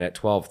At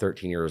 12,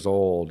 13 years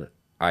old,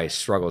 I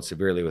struggled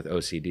severely with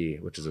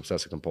OCD, which is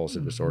obsessive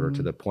compulsive disorder,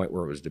 to the point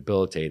where it was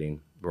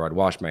debilitating, where I'd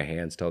wash my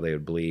hands till they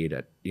would bleed,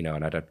 and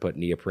I'd have to put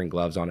neoprene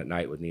gloves on at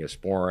night with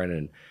Neosporin,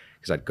 and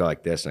because I'd go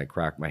like this and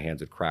my hands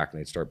would crack and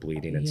they'd start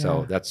bleeding. And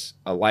so that's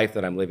a life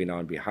that I'm living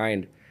on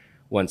behind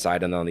one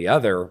side. And on the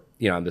other,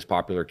 I'm this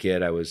popular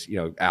kid. I was,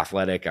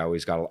 athletic. I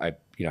had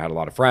a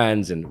lot of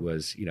friends and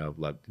was,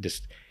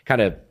 just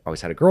kind of always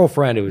had a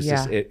girlfriend. It was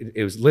just,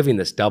 it was living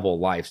this double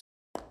life.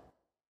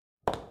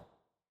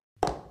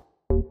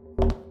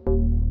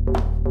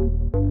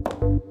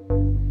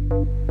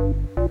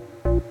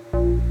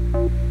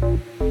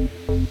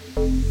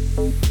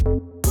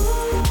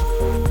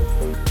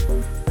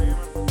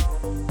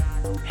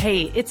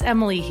 Hey, it's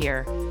Emily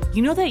here.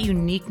 You know that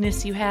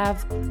uniqueness you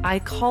have? I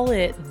call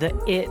it the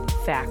it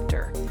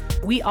factor.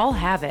 We all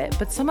have it,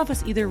 but some of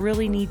us either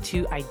really need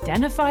to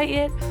identify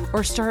it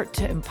or start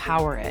to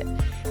empower it.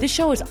 This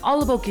show is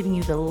all about giving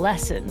you the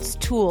lessons,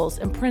 tools,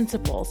 and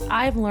principles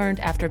I've learned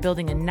after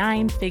building a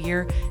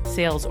 9-figure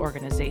sales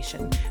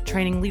organization,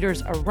 training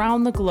leaders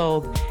around the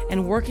globe,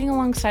 and working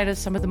alongside of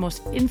some of the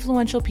most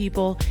influential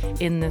people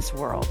in this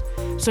world.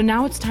 So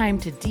now it's time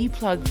to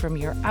deplug from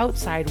your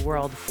outside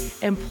world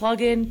and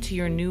plug into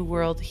your new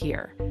world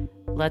here.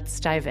 Let's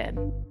dive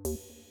in.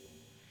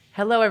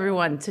 Hello,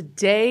 everyone.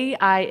 Today,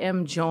 I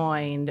am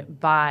joined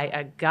by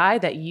a guy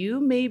that you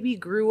maybe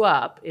grew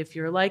up, if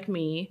you're like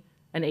me,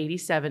 an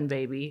 87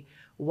 baby,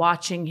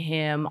 watching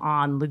him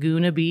on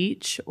Laguna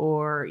Beach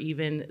or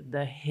even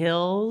the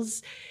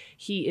hills.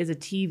 He is a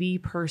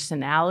TV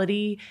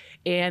personality.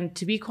 And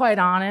to be quite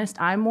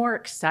honest, I'm more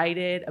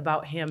excited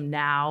about him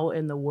now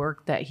and the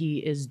work that he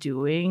is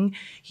doing.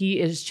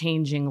 He is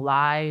changing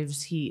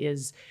lives. He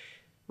is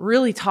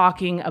really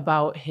talking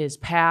about his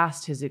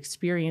past, his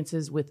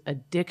experiences with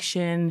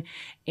addiction,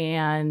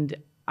 and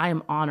I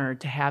am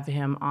honored to have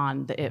him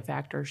on the It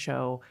Factor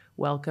show.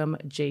 Welcome,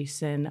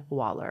 Jason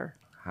Wahler.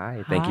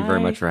 Hi, thank you very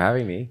much for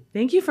having me.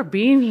 Thank you for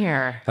being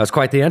here. That was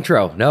quite the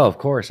intro. No, of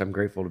course, I'm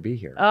grateful to be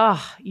here.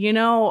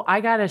 I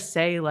gotta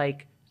say,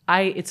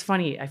 it's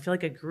funny. I feel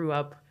like I grew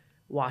up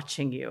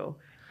watching you,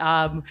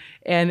 and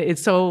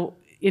it's so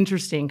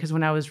interesting because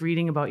when I was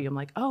reading about you, I'm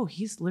like, oh,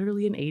 he's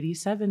literally an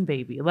 87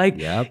 baby.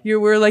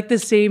 We're like the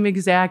same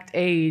exact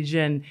age.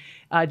 And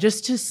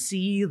just to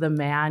see the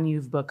man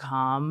you've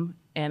become,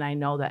 and I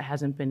know that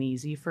hasn't been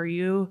easy for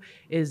you,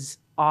 is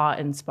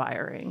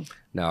awe-inspiring.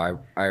 No,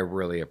 I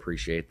really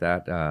appreciate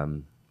that.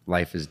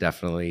 Life has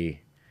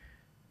definitely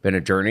been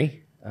a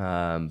journey.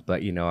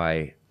 But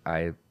I'm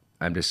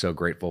just so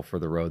grateful for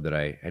the road that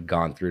I had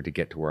gone through to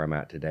get to where I'm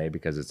at today,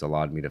 because it's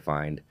allowed me to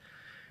find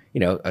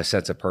a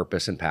sense of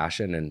purpose and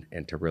passion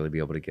and to really be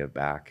able to give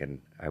back.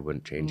 And I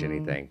wouldn't change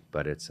anything,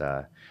 but it's,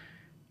 I'm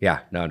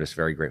just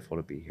very grateful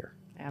to be here.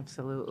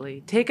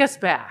 Absolutely. Take us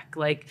back.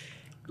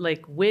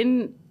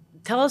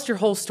 Tell us your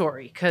whole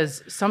story,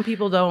 because some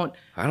people don't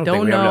think know.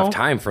 We have enough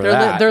time for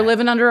that. They're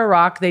living under a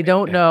rock. They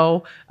don't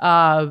know.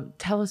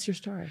 Tell us your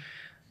story.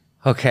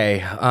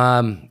 Okay.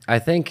 I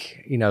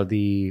think,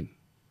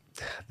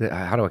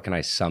 how can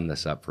I sum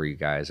this up for you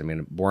guys? I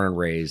mean, born and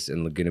raised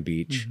in Laguna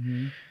Beach.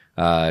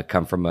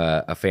 Come from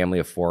a family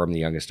of 4. I'm the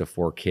youngest of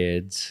 4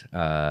 kids.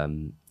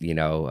 Grew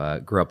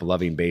up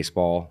loving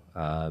baseball.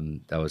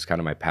 That was kind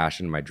of my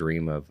passion, my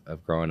dream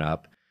of growing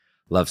up.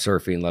 Loved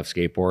surfing, loved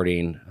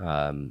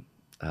skateboarding,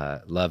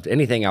 loved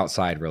anything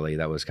outside, really.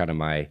 That was kind of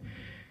my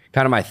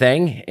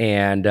thing.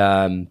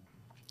 And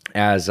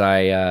as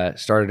I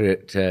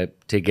started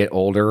to get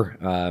older,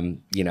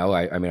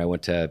 I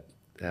went to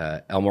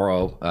El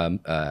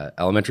Morro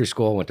Elementary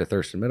School, went to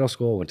Thurston Middle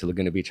School, went to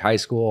Laguna Beach High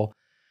School.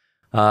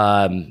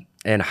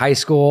 In high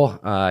school,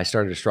 I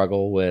started to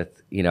struggle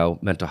with,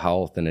 mental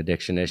health and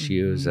addiction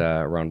issues,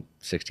 around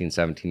 16,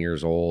 17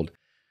 years old.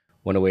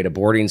 Went away to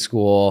boarding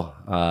school,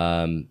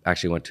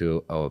 actually went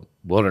to a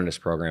wilderness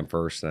program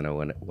first, then I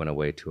went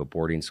away to a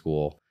boarding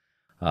school.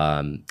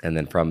 And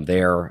then from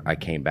there, I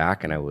came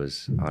back and I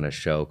was on a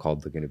show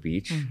called Laguna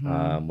Beach,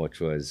 which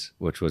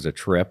was a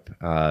trip.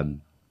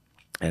 And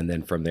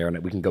then from there,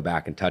 and we can go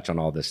back and touch on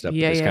all this stuff,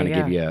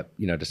 give you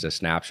just a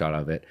snapshot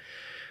of it.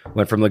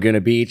 Went from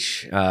Laguna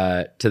Beach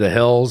to the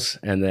Hills,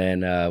 and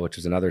then which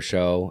was another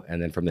show.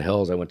 And then from the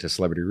Hills, I went to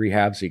Celebrity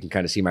Rehab. So you can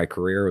kind of see my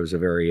career. It was a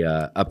very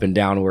up and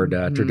downward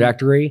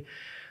trajectory.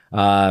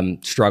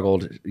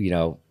 Struggled,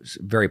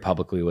 very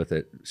publicly with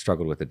it.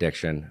 Struggled with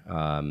addiction.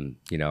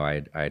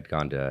 I had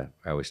gone to.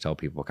 I always tell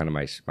people kind of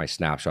my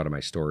snapshot of my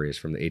story is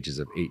from the ages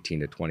of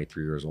 18 to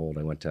 23 years old.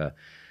 I went to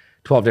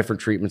 12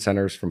 different treatment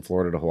centers from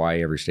Florida to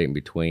Hawaii, every state in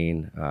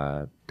between.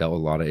 Dealt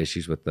with a lot of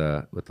issues with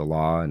the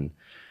law and.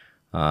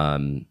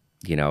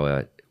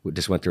 We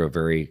just went through a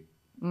very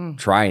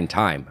trying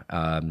time.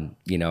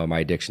 My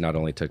addiction not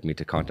only took me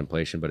to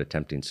contemplation, but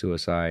attempting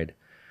suicide.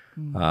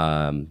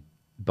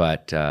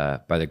 But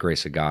by the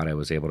grace of God, I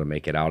was able to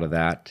make it out of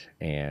that.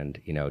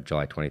 And,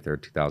 July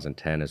 23rd,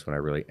 2010 is when I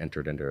really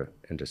entered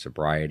into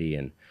sobriety.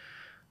 And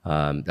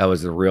that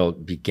was the real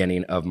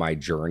beginning of my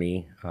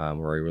journey,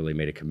 where I really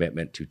made a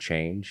commitment to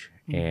change.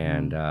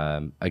 And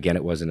again,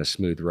 it wasn't a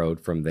smooth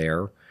road from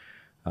there.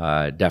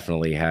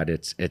 Definitely had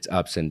its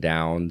ups and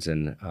downs,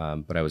 and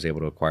but I was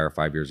able to acquire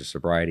 5 years of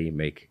sobriety,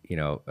 make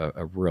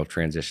a real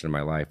transition in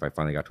my life. I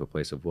finally got to a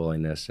place of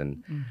willingness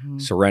and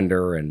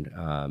surrender,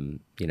 and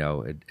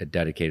it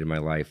dedicated my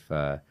life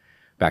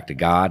back to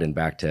God and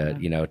back to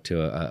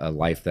to a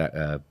life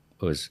that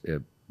was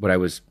what I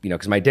was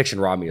because my addiction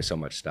robbed me of so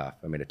much stuff.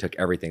 I mean, it took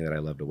everything that I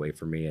loved away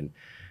from me, and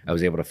I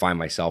was able to find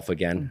myself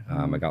again.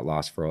 I got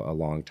lost for a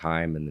long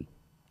time, and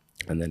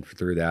then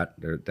through that,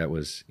 that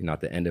was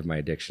not the end of my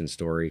addiction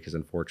story, because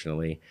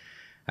unfortunately,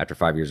 after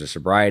 5 years of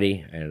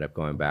sobriety, I ended up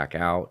going back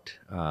out,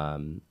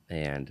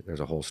 and there's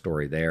a whole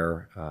story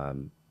there.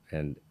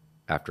 And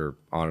after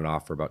on and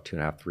off for about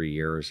 2.5, 3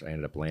 years, I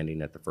ended up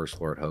landing at the first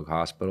floor at Hoag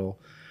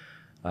Hospital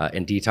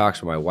in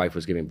detox, where my wife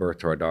was giving birth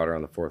to our daughter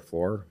on the 4th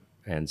floor.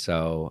 And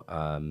so,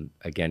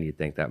 again, you'd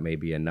think that may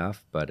be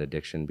enough, but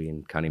addiction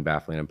being cunning,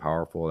 baffling, and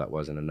powerful, that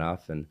wasn't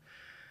enough. And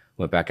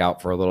went back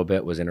out for a little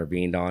bit, was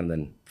intervened on,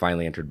 then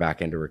finally entered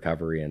back into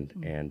recovery,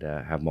 and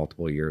have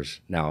multiple years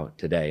now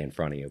today in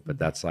front of you. But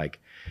that's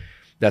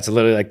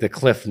literally like the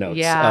cliff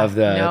notes of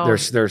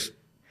the, there's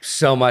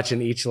so much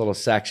in each little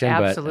section.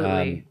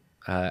 Absolutely.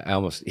 But I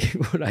almost,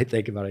 when I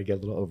think about it, I get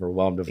a little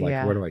overwhelmed of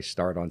like, where do I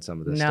start on some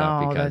of this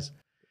stuff? Because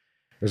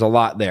there's a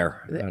lot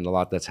there and a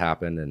lot that's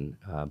happened.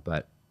 And,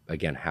 but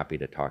again, happy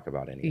to talk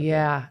about any of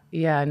it.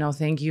 Yeah. No,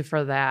 thank you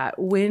for that.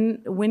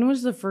 When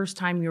was the first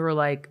time you were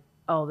like,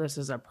 oh, this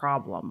is a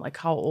problem? Like,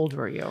 how old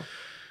were you?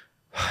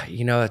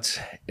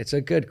 It's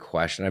a good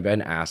question. I've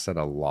been asked that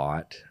a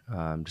lot,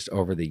 just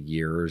over the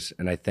years.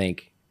 And I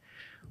think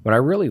when I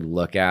really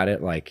look at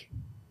it, like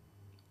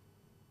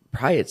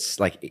probably it's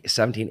like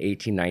 17,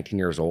 18, 19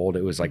 years old,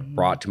 it was like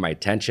brought to my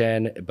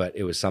attention, but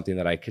it was something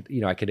that I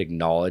could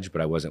acknowledge,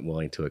 but I wasn't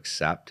willing to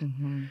accept.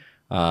 And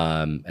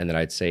then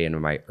I'd say in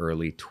my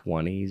early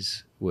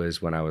 20s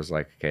was when I was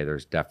like, okay,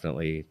 there's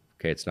definitely,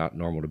 it's not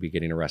normal to be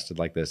getting arrested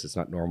like this. It's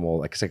not normal.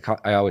 Like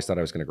I always thought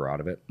I was going to grow out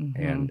of it.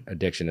 And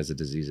addiction is a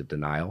disease of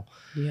denial.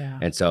 Yeah.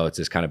 And so it's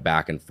this kind of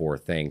back and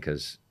forth thing,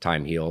 because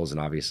time heals.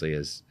 And obviously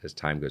as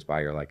time goes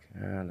by, you're like,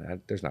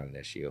 there's not an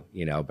issue,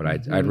 but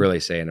I'd really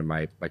say in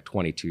my, like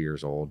 22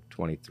 years old,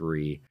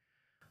 23,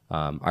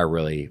 I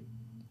really,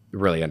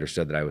 really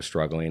understood that I was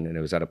struggling. And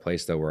it was at a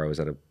place though, where I was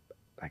I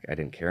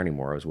didn't care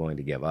anymore. I was willing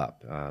to give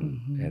up.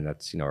 And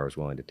that's, I was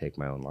willing to take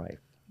my own life.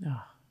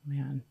 Oh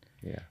man.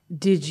 Yeah.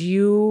 Did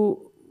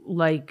you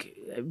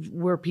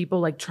were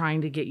people like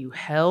trying to get you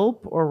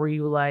help, or were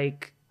you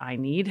like, I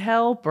need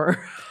help,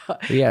 or,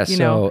 yeah.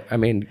 So, I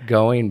mean,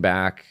 going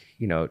back,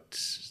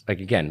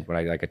 like, again, when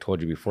I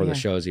told you before the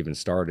shows even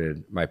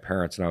started, my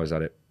parents and I was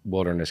at a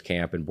wilderness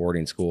camp and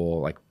boarding school.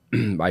 Like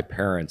my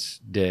parents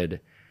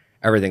did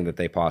everything that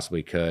they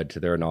possibly could to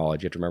their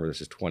knowledge. You have to remember, this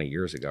is 20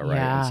 years ago, right?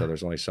 Yeah. And so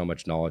there's only so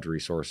much knowledge,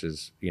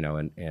 resources,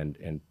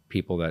 and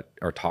people that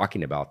are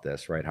talking about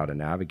this, right? How to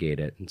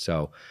navigate it. And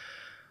so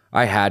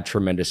I had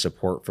tremendous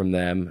support from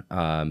them.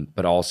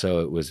 But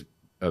also it was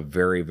a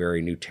very,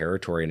 very new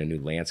territory and a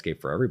new landscape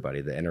for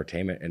everybody. The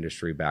entertainment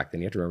industry back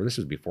then, you have to remember, this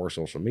was before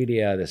social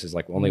media. This is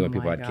like only when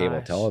people had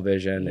cable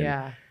television.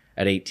 And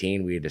at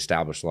 18, we had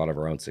established a lot of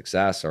our own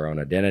success, our own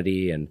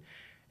identity.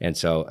 And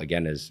so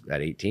again,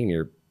 at 18,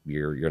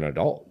 you're an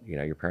adult.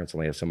 Your parents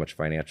only have so much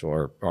financial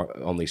or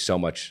only so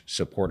much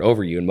support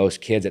over you. And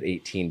most kids at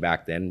 18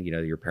 back then,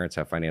 your parents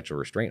have financial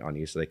restraint on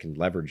you, so they can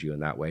leverage you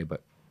in that way,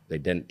 but they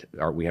didn't.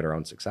 We had our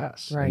own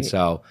success. Right. And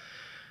so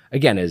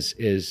again,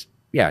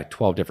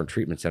 12 different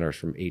treatment centers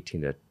from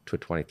 18 to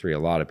 23. A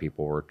lot of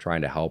people were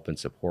trying to help and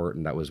support.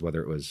 And that was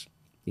whether it was,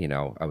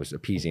 I was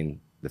appeasing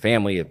the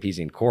family,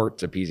 appeasing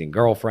courts, appeasing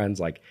girlfriends.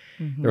 Like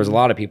there was a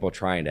lot of people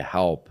trying to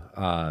help.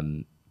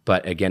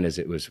 But again, as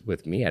it was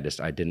with me, I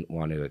didn't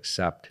want to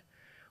accept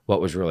what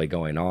was really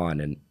going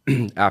on.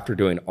 And after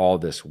doing all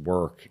this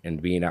work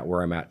and being at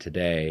where I'm at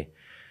today,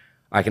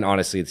 I can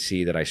honestly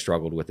see that I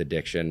struggled with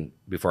addiction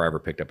before I ever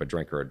picked up a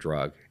drink or a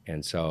drug.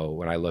 And so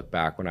when I look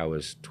back when I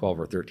was 12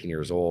 or 13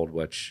 years old,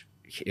 which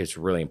is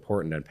really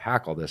important to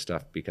unpack all this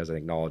stuff, because I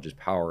think knowledge is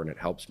power and it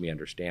helps me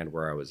understand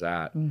where I was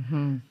at.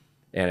 And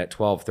at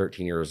 12,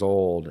 13 years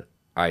old,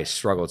 I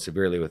struggled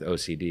severely with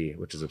OCD,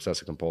 which is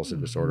obsessive compulsive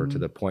disorder, to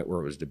the point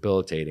where it was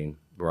debilitating,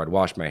 where I'd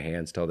wash my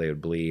hands till they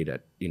would bleed,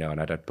 and I'd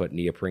have to put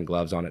neoprene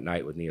gloves on at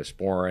night with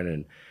Neosporin,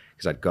 and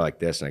because I'd go like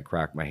this and I'd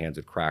crack, my hands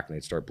would crack and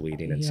they'd start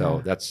bleeding. And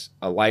so that's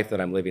a life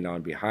that I'm living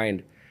on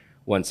behind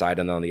one side.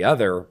 And on the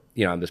other,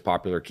 I'm this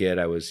popular kid.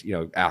 I was,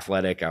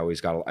 athletic. I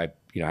always had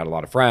a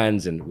lot of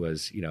friends, and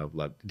was,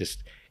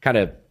 just kind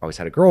of always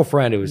had a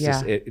girlfriend. It was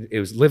just, it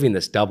was living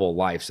this double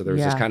life. So there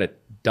was this kind of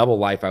double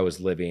life I was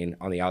living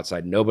on the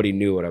outside. Nobody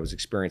knew what I was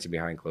experiencing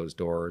behind closed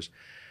doors.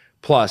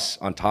 Plus,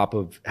 on top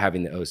of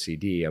having the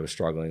OCD, I was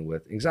struggling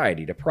with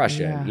anxiety,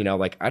 depression.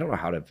 I don't know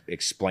how to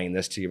explain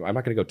this to you. I'm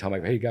not going to go tell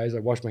hey guys, I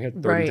wash my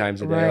hands 30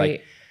 times a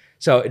day.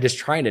 So just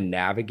trying to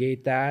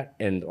navigate that.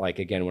 And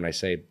again, when I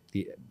say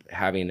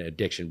having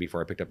addiction before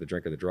I picked up the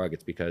drink or the drug,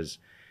 it's because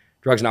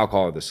drugs and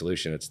alcohol are the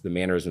solution. It's the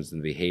mannerisms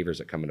and the behaviors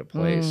that come into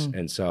place.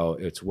 And so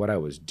it's what I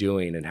was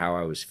doing and how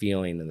I was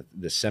feeling and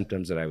the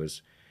symptoms that I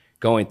was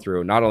going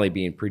through, not only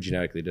being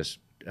pre-genetically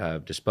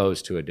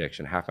disposed to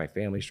addiction. Half my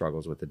family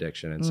struggles with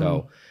addiction. And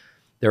so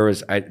there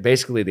was,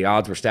 basically the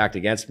odds were stacked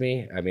against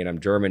me. I mean, I'm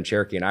German,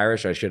 Cherokee, and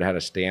Irish. I should have had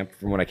a stamp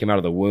from when I came out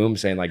of the womb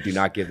saying like, do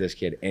not give this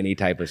kid any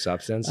type of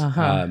substance.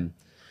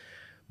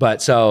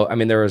 But so, I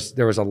mean, there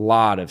was a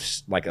lot of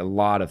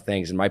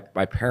things, and my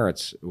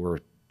parents were,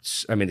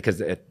 I mean,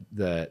 because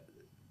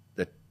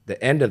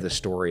the end of the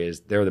story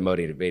is they're the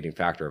motivating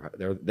factor.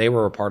 They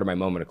were a part of my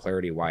moment of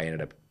clarity, why I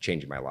ended up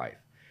changing my life.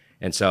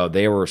 And so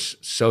they were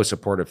so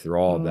supportive through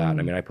all of that.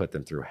 I mean, I put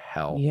them through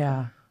hell.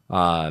 Yeah.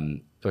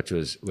 Which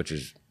is,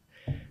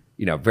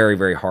 very,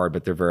 very hard,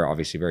 but they're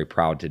obviously very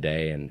proud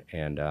today.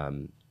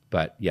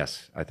 But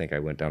yes, I think I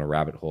went down a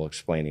rabbit hole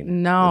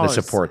explaining the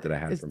support that I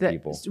had from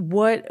people.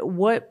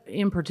 What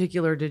in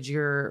particular did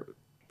your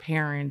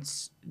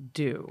parents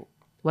do?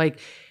 Like,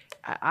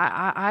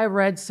 I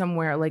read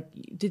somewhere, like,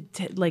 did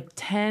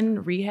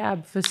 10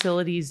 rehab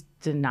facilities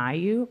deny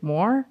you?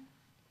 More?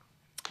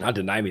 Not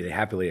deny me. They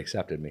happily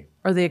accepted me.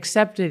 Or they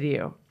accepted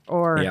you?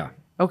 Or yeah.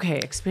 Okay,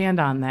 expand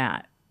on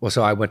that. Well,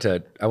 so I went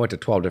to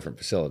 12 different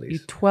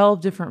facilities.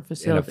 12 different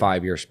facilities in a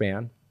 5-year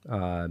span.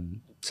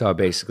 So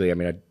basically, I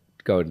mean, I'd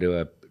go into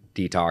a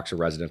detox or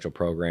residential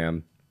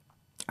program,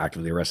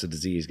 actively arrest the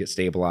disease, get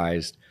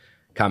stabilized,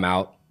 come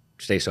out,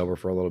 stay sober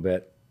for a little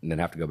bit, and then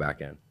have to go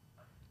back in.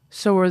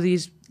 So were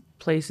these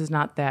places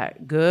not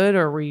that good,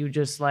 or were you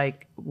just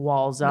like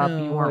walls up?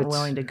 No, you weren't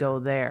willing to go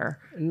there?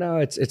 No,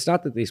 it's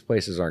not that these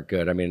places aren't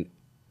good. I mean,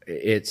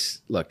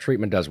 look,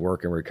 treatment does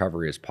work and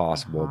recovery is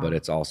possible, but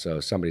it's also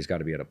somebody's got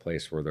to be at a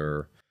place where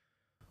they're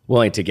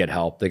willing to get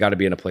help. They got to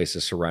be in a place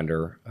to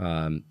surrender.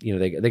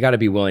 They got to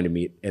be willing to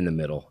meet in the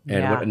middle.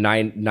 And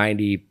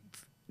 98%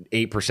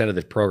 of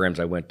the programs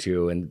I went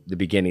to in the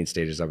beginning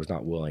stages, I was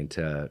not willing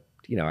to,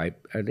 I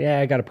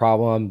got a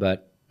problem,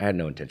 but I had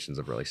no intentions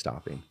of really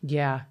stopping.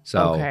 Yeah.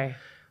 So, okay.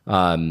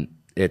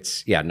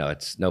 It's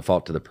no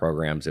fault to the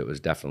programs. It was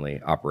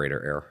definitely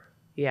operator error.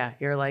 Yeah.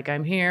 You're like,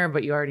 I'm here,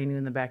 but you already knew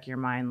in the back of your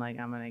mind, like,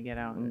 I'm going to get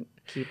out and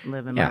keep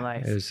living my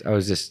life. I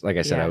was just, like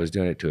I said, I was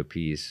doing it to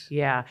appease.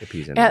 Yeah.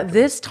 Appease. At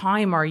this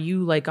time, are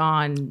you like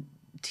on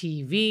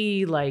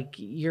TV? Like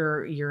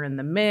you're in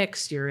the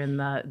mix, you're in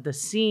the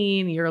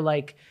scene, you're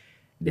like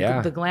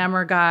the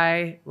glamour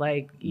guy,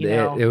 like,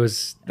 It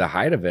was the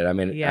height of it. I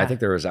mean, I think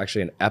there was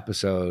actually an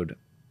episode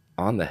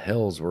on the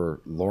Hills where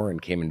Lauren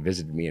came and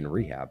visited me in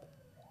rehab.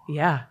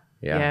 Yeah.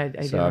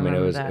 So I mean, it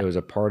was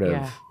a part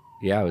of.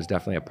 Yeah, it was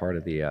definitely a part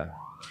of the.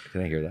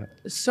 Can I hear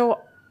that?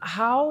 So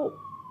how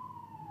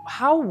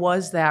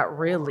was that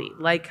really?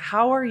 Like,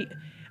 how are you?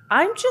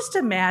 I'm just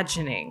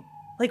imagining.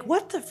 Like,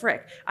 what the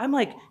frick? I'm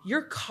like,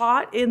 you're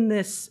caught in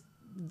this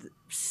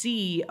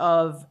sea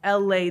of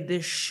LA.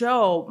 This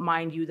show,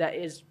 mind you, that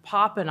is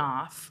popping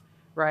off,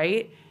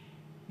 right?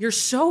 You're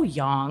so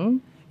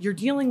young. You're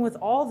dealing with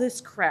all this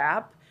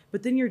crap.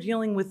 But then you're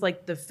dealing with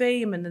like the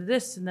fame and the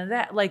this and the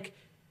that. Like,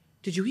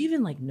 did you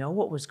even like know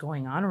what was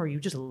going on, or were you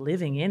just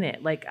living in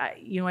it? Like, I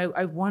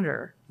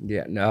wonder.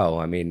 Yeah, no,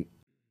 I mean,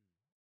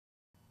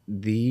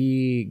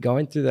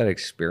 going through that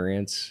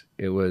experience,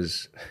 it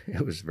was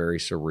very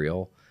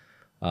surreal.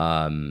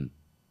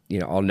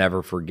 I'll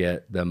never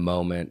forget the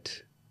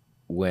moment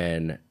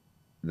when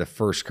the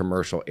first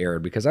commercial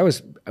aired, because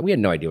we had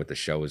no idea what the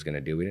show was going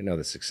to do. We didn't know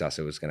the success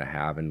it was going to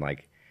have, and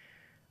like.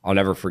 I'll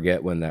never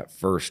forget when that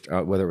first,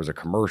 whether it was a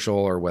commercial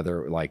or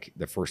whether like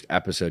the first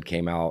episode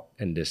came out,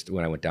 and just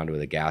when I went down to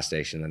the gas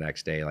station the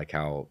next day, like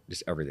how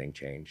just everything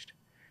changed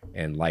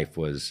and life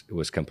was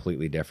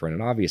completely different.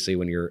 And obviously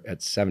when you're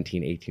at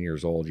 17, 18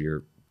 years old,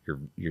 you're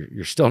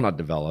still not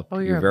developed. Oh,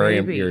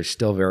 you're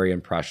still very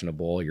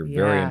impressionable. You're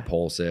very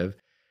impulsive.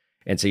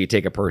 And so you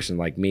take a person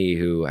like me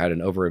who had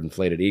an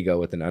overinflated ego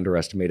with an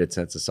underestimated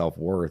sense of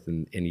self-worth,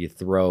 and you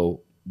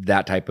throw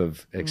that type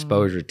of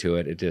exposure to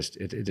it, it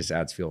just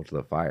adds fuel to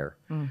the fire.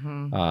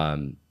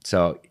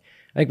 So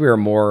I think we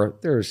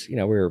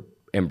were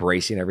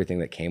embracing everything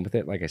that came with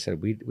it. Like I said,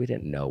 we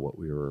didn't know what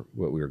we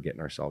were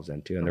getting ourselves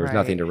into, and there was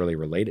nothing to really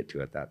relate it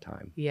to at that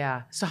time.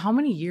 Yeah. So how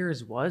many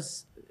years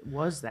was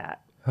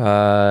that?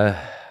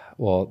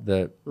 Well,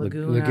 the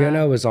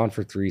Laguna was on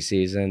for 3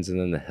 seasons, and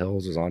then the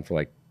Hills was on for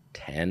like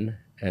 10,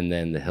 and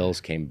then the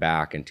Hills came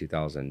back in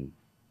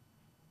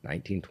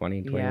 2019,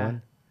 20,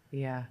 21.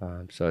 Yeah.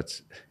 So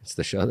it's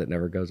the show that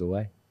never goes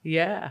away.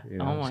 Yeah.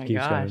 Oh my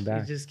gosh.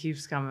 It just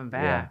keeps coming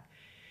back. Yeah.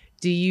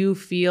 Do you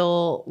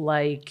feel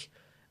like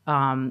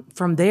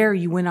from there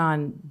you went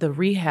on the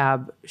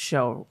rehab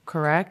show,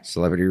 correct?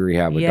 Celebrity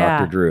Rehab with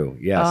Dr. Drew.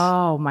 Yes.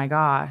 Oh my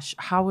gosh.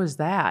 How was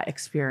that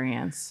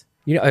experience?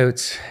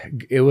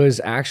 It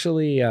was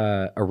actually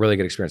a really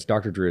good experience.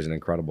 Dr. Drew is an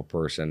incredible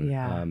person.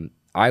 Yeah.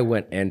 I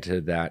went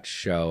into that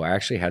show. I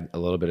actually had a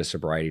little bit of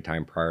sobriety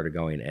time prior to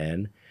going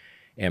in.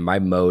 And my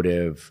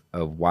motive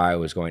of why I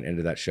was going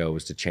into that show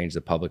was to change the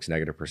public's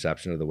negative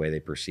perception of the way they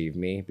perceive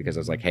me, because I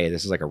was like, hey,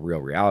 this is like a real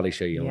reality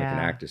show. You only can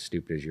act as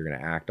stupid as you're going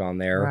to act on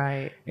there.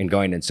 Right. And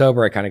going in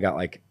sober, I kind of got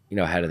like,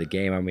 ahead of the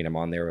game. I mean, I'm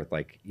on there with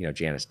like,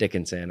 Janice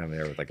Dickinson. I'm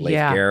there with like Leif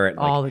Garrett.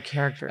 All the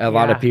characters. A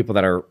lot of people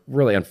that are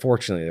really,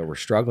 unfortunately, that were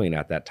struggling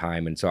at that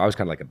time. And so I was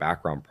kind of like a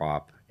background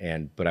prop.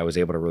 but I was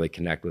able to really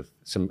connect with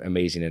some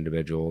amazing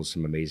individuals,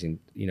 some amazing,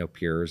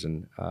 peers,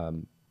 and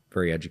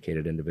very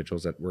educated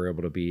individuals that were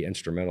able to be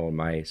instrumental in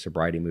my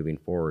sobriety moving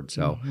forward.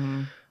 So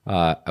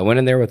I went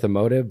in there with a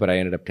motive, but I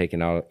ended up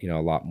taking out,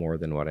 a lot more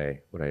than what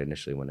I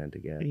initially went in to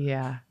get.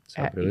 Yeah.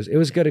 So, but it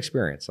was a good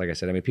experience. Like I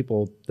said, I mean,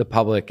 the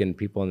public and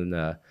people in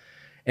the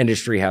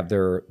industry have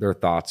their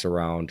thoughts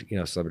around,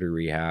 celebrity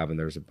rehab, and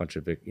there's a bunch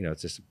of,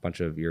 it's just a bunch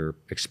of, you're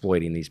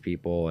exploiting these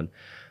people. And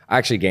I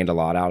actually gained a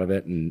lot out of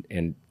it,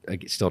 and I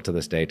still to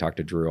this day talk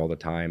to Drew all the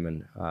time,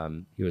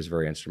 and he was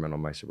very instrumental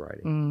in my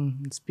sobriety.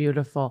 It's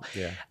beautiful.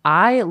 Yeah.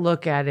 I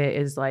look at it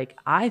as like,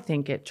 I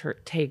think it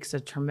takes a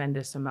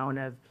tremendous amount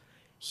of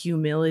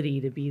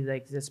humility to be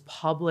like this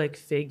public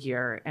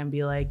figure and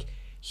be like,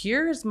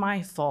 here's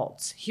my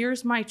faults,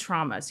 here's my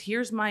traumas,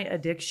 here's my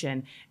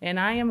addiction, and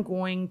I am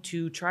going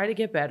to try to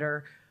get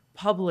better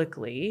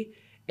publicly.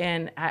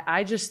 And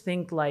I just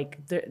think like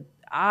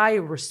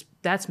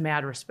that's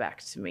mad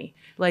respect to me.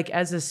 Like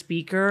as a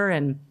speaker,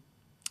 and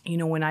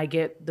when I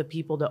get the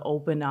people to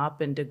open up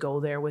and to go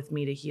there with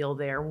me to heal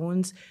their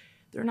wounds,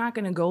 they're not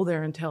going to go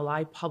there until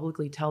I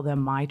publicly tell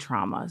them my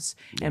traumas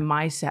and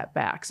my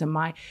setbacks and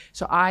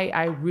so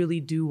I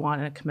really do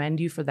want to commend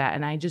you for that.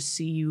 And I just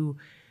see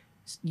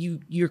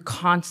you're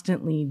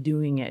constantly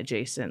doing it,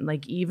 Jason.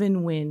 Like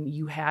even when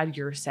you had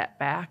your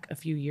setback a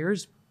few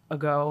years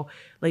ago,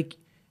 like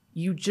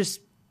you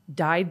just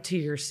died to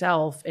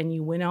yourself and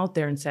you went out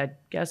there and said,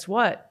 guess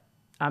what?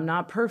 I'm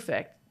not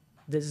perfect.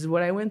 This is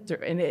what I went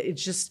through. And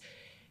it's just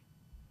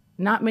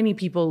not many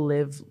people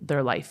live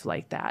their life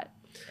like that.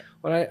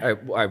 Well,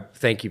 I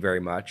thank you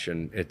very much.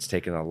 And it's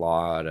taken a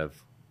lot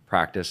of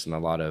practice and a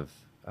lot of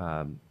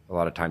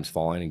times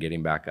falling and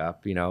getting back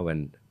up,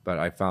 but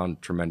I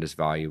found tremendous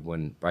value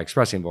by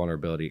expressing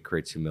vulnerability, it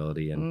creates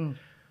humility. And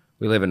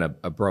we live in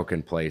a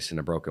broken place in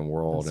a broken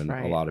world. That's and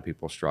right. A lot of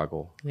people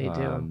struggle. They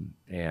do.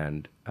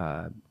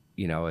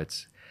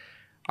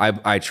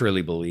 I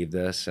truly believe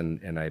this.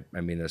 And I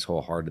mean this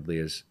wholeheartedly,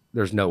 is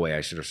there's no way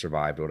I should have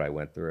survived what I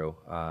went through.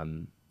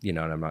 And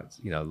I'm not,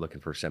 looking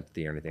for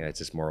sympathy or anything. It's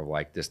just more of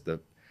like just the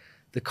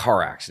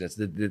car accidents,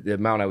 the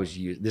amount I was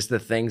used, just the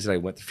things that I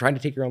went through, trying to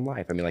take your own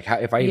life. I mean, like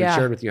if I even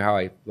shared with you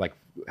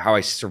how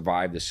I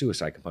survived the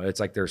suicide component,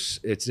 it's like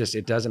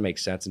it doesn't make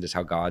sense. And just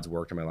how God's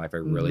worked in my life. I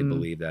really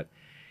believe that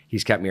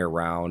he's kept me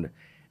around.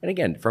 And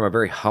again, from a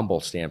very humble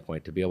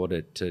standpoint, to be able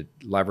to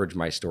leverage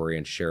my story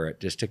and share it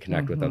just to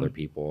connect with other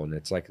people. And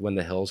it's like when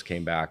the Hills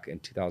came back in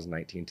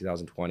 2019,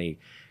 2020,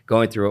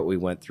 going through what we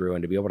went through,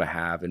 and to be able to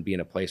have and be in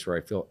a place where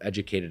I feel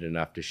educated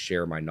enough to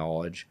share my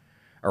knowledge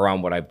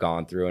around what I've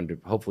gone through, and to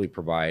hopefully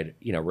provide,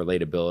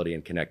 relatability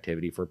and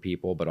connectivity for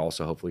people, but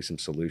also hopefully some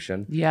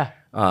solution. Yeah.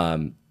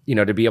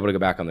 To be able to go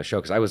back on the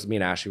show, because me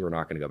and Ashley were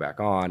not going to go back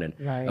on. And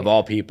of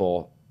all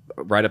people,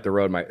 right up the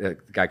road, my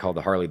guy called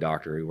the Harley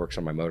doctor who works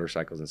on my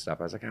motorcycles and stuff.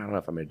 I was like, I don't know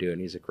if I'm going to do it.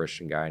 And he's a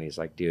Christian guy. And he's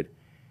like, dude,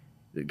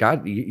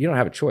 God, you don't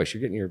have a choice.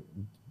 You're getting your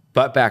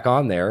butt back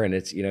on there, and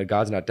it's,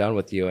 God's not done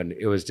with you. And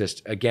it was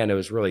just, again, it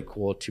was really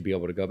cool to be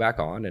able to go back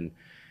on and,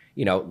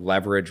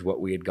 leverage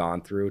what we had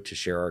gone through to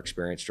share our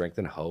experience, strength,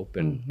 and hope.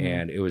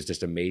 And it was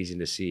just amazing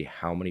to see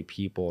how many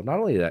people, not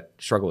only that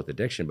struggle with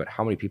addiction, but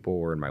how many people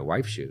were in my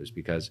wife's shoes,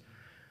 because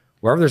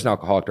wherever there's an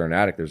alcoholic or an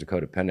addict, there's a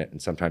codependent,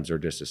 and sometimes they're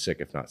just as sick,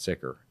 if not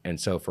sicker. And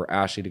so for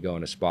Ashley to go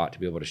in a spot to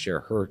be able to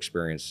share her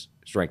experience,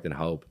 strength, and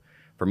hope,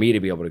 for me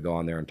to be able to go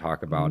on there and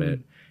talk about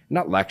it,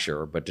 not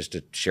lecture, but just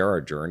to share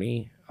our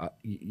journey,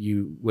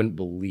 you wouldn't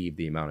believe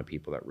the amount of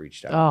people that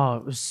reached out. Oh,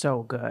 it was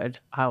so good.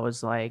 I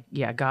was like,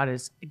 yeah,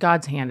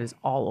 God's hand is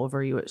all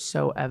over you. It's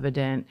so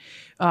evident.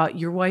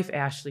 Your wife,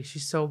 Ashley,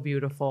 she's so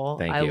beautiful.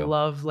 Thank I you.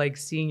 love like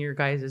seeing your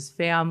guys'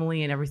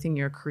 family and everything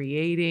you're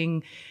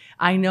creating.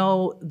 I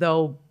know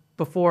though,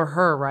 before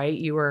her, right,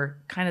 you were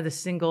kind of the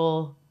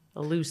single,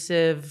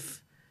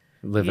 elusive,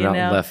 living out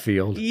in left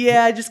field.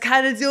 Yeah, just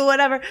kind of do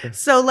whatever.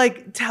 So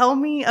like, tell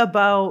me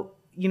about,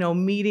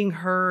 meeting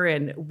her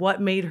and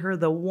what made her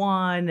the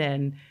one,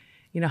 and,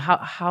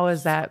 how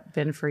has that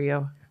been for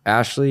you?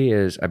 Ashley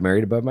I'm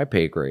married above my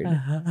pay grade.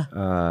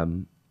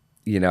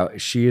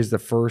 She is the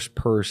first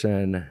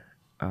person,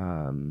 she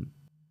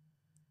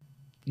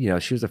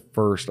was the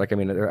first, I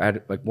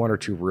had like one or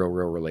two real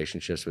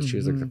relationships, but she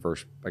was like the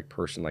first like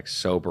person, like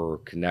sober,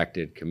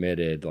 connected,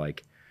 committed,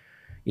 like,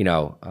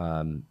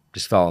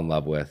 just fell in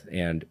love with.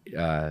 And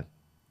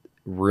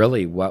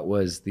really what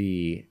was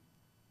the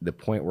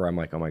point where I'm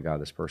like, oh my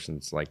God, this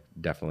person's like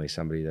definitely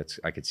somebody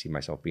I could see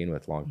myself being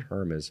with long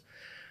term, is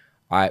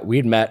we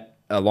had met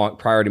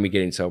prior to me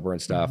getting sober and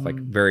stuff, like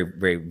very,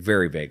 very,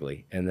 very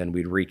vaguely. And then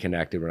we'd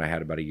reconnected when I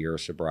had about a year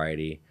of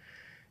sobriety.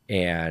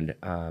 And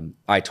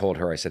I told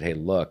her, I said, hey,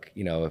 look,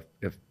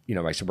 if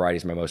my sobriety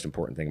is my most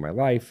important thing in my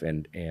life,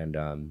 and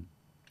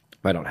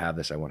if I don't have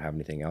this, I won't have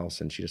anything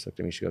else. And she just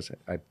looked at me, she goes,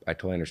 I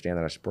totally understand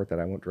that. I support that.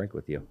 I won't drink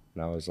with you.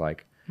 And I was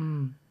like,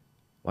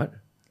 what?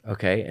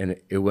 Okay. And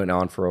it went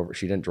on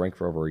she didn't drink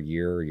for over a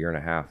year and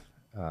a half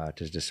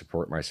to just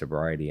support my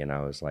sobriety. And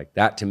I was like,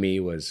 that to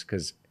me was,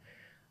 because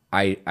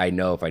I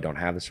know if I don't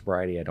have the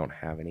sobriety, I don't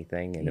have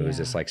anything. And it was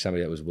just like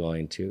somebody that was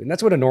willing to, and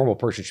that's what a normal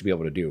person should be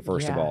able to do.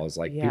 First of all, is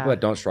like people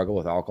that don't struggle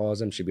with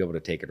alcoholism should be able to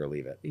take it or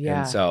leave it.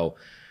 And so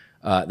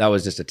that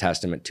was just a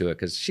testament to it,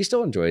 because she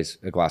still enjoys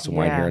a glass of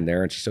wine here and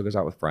there, and she still goes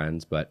out with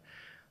friends. But,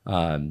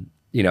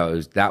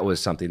 that was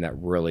something that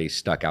really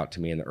stuck out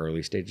to me in the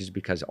early stages,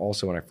 because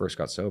also when I first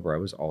got sober, I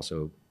was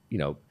also,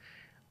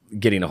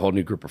 getting a whole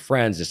new group of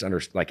friends, just there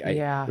was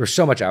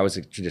so much I was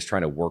just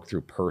trying to work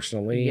through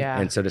personally.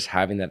 And so just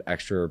having that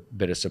extra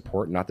bit of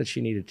support, not that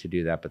she needed to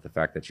do that, but the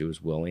fact that she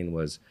was willing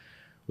was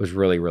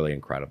really, really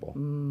incredible.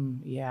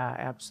 Yeah,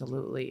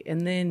 absolutely.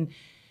 And then,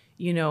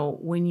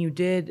 when you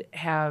did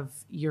have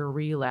your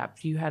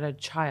relapse, you had a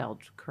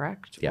child,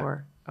 correct? Yeah.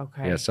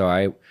 Okay. Yeah.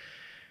 So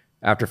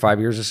after 5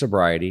 years of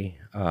sobriety,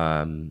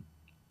 and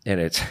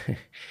it's,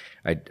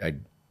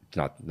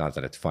 not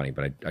that it's funny,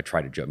 but I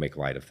try to make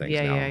light of things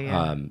now.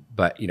 Yeah.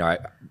 But I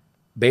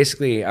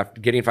basically,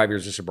 after getting 5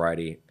 years of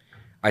sobriety,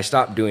 I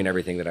stopped doing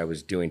everything that I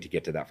was doing to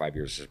get to that 5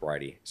 years of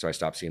sobriety. So I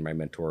stopped seeing my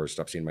mentors,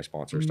 stopped seeing my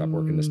sponsors, stopped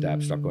working the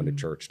steps, stopped going to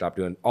church, stopped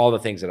doing all the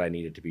things that I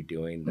needed to be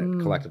doing that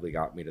collectively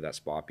got me to that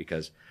spot.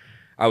 Because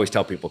I always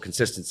tell people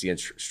consistency and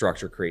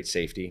structure create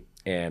safety.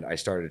 And I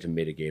started to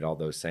mitigate all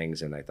those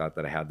things. And I thought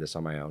that I had this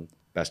on my own.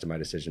 Best of my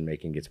decision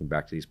making gets me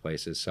back to these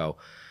places. So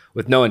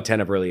with no intent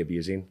of really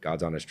abusing,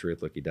 God's honest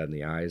truth, look you dead in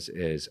the eyes,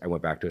 is I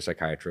went back to a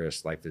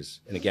psychiatrist.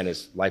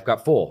 Life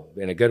got full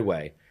in a good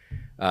way.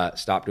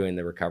 Stopped doing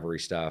the recovery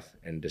stuff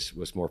and just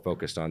was more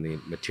focused on the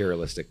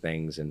materialistic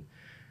things. And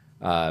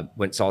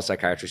went saw a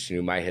psychiatrist who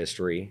knew my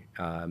history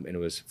and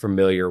was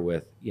familiar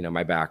with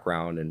my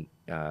background. And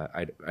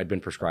I'd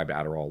been prescribed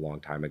Adderall a long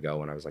time ago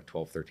when I was like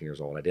 12, 13 years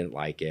old. I didn't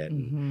like it.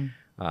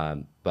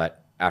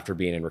 But after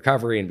being in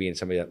recovery and being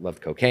somebody that loved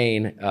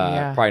cocaine,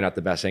 probably not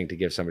the best thing to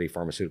give somebody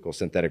pharmaceutical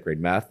synthetic grade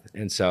meth.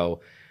 And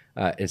so,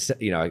 instead,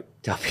 I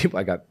tell people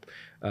I got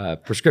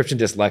prescription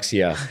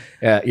dyslexia,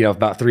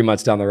 about 3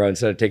 months down the road.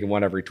 Instead of taking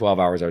one every 12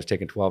 hours, I was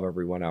taking 12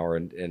 every 1 hour.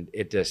 And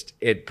it just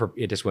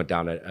went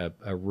down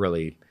a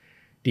really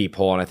deep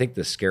hole. And I think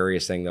the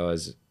scariest thing though,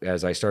 is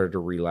as I started to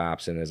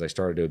relapse and as I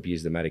started to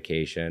abuse the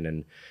medication,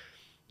 and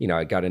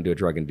I got into a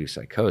drug-induced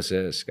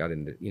psychosis, got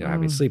into,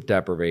 having sleep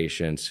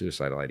deprivation,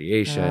 suicidal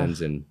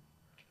ideations, and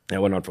it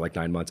went on for like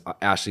 9 months.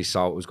 Ashley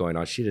saw what was going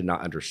on. She did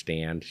not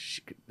understand.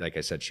 Like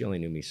I said, she only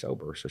knew me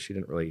sober, so she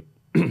didn't really,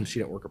 she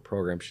didn't work a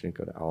program. She didn't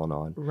go to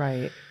Al-Anon.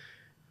 Right.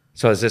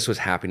 So as this was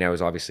happening, I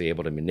was obviously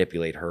able to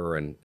manipulate her,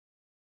 and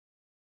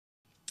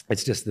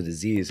it's just the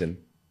disease.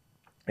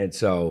 And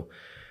so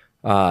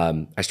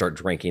I started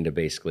drinking to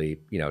basically,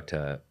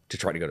 to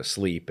try to go to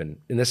sleep. And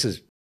this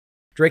is,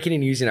 drinking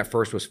and using at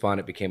first was fun.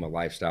 It became a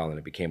lifestyle and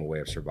it became a way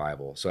of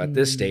survival. So at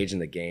this stage in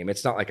the game,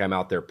 it's not like I'm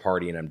out there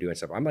partying, I'm doing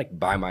stuff. I'm like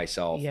by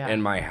myself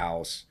in my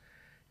house,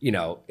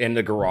 in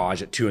the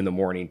garage at 2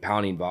 a.m,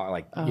 pounding,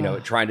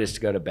 trying just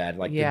to go to bed.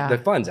 Like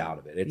the fun's out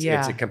of it.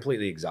 It's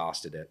completely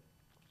exhausted it.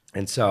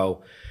 And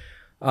so,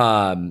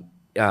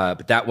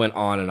 but that went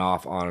on and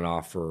off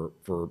for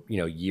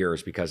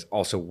years, because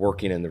also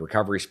working in the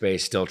recovery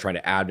space, still trying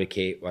to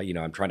advocate,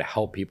 I'm trying to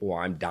help people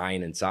while I'm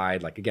dying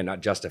inside. Like, again,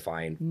 not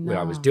justifying what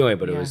I was doing,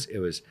 but I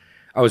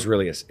was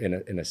really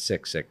in a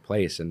sick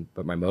place.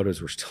 But my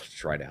motives were still to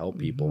try to help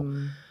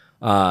people.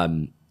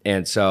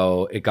 And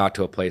so it got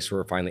to a place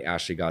where finally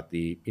Ashley got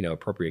the,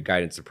 appropriate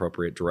guidance,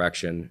 appropriate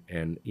direction.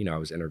 And, I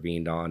was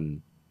intervened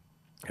on,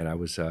 and I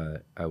was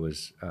at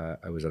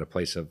a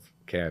place of,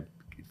 okay,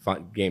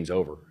 game's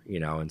over,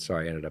 and so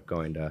I ended up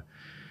going to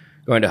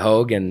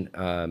Hogue, and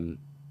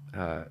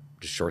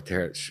just short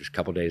there, just a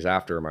couple days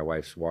after, my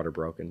wife's water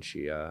broke, and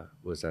she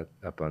was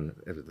up on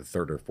the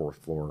 3rd or 4th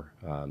floor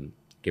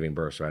giving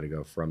birth, so I had to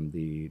go from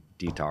the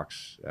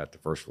detox at the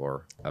 1st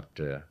floor up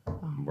to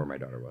where my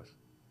daughter was.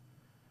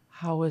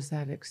 How was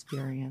that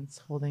experience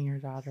holding your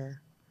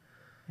daughter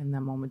in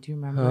that moment? Do you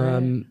remember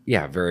it?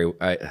 Yeah, very.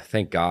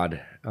 Thank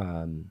God.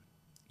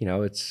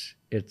 It's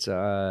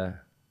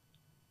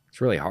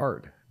really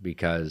hard,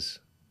 because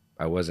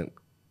I was still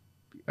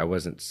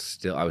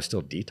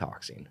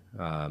detoxing.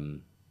 I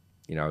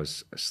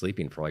was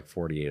sleeping for like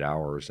 48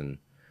 hours and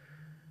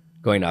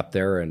going up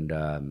there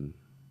and,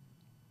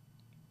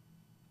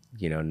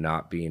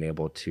 not being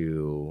able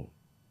to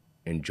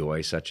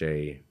enjoy such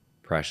a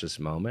precious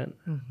moment.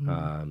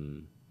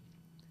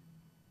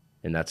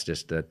 And that's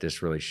just that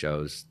this really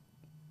shows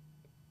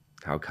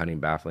how cunning,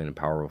 baffling, and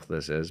powerful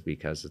this is,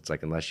 because it's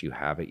like, unless you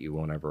have it, you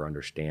won't ever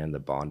understand the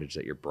bondage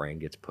that your brain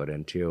gets put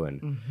into.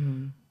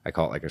 And I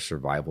call it like a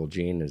survival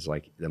gene, is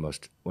like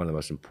one of the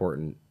most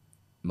important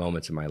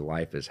moments in my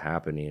life is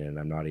happening, and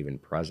I'm not even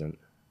present.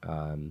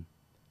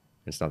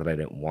 It's not that I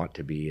didn't want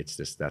to be, it's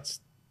just,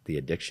 that's the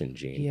addiction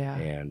gene.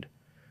 And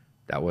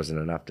that wasn't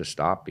enough to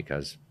stop,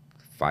 because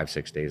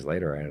 5-6 days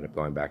later, I ended up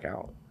going back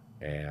out.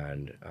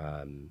 And,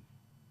 I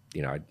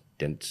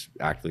didn't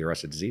actively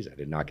arrest the disease. I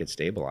did not get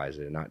stabilized.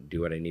 I did not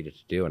do what I needed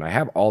to do. And I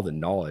have all the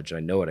knowledge. I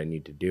know what I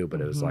need to do,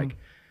 but it was like,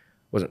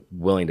 wasn't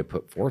willing to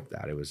put forth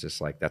that. It was just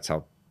like, that's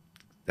how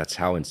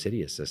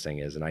insidious this thing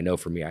is. And I know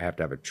for me, I have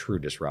to have a true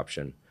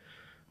disruption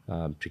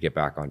to get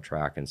back on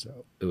track. And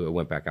so it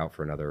went back out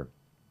for another,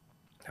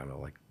 I don't know,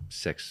 like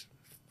 6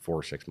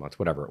 months,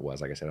 whatever it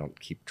was. Like I said, I don't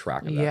keep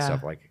track of that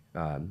stuff, like,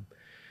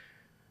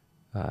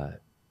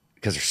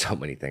 because there's so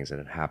many things that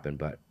had happened,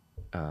 but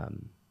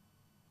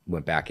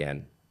went back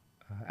in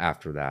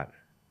after that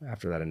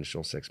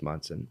initial 6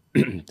 months. And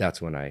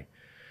that's when I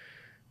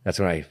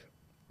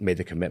made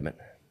the commitment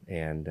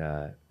and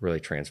really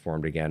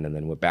transformed again, and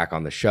then went back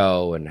on the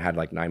show and had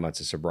like 9 months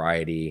of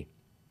sobriety.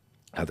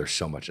 There's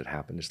so much that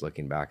happened just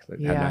looking back.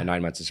 Had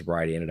 9 months of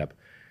sobriety, ended up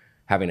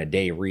having a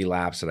day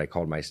relapse that I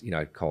called I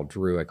called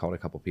Drew, I called a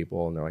couple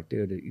people, and they're like,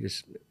 dude,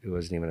 it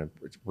wasn't even a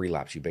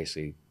relapse.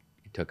 You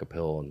took a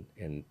pill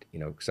and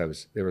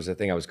because there was a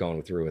thing I was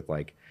going through with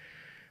like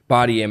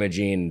body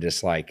imaging, and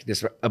just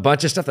a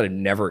bunch of stuff that I'd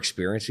never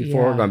experienced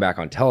before, going back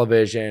on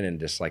television, and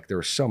just like there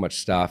was so much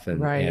stuff,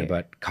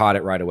 but caught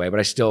it right away. But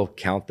I still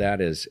count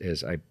that as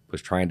I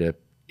was trying to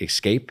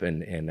escape,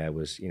 and I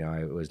was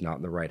not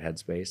in the right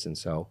headspace. And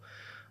so,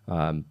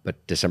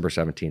 but December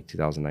 17th,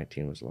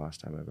 2019 was the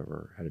last time I've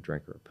ever had a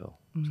drink or a pill.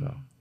 So.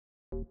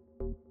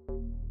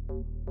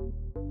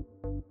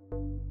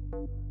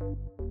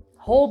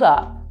 Hold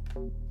up.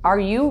 Are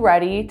you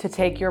ready to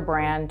take your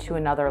brand to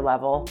another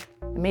level?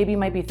 Maybe you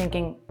might be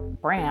thinking,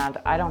 brand?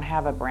 I don't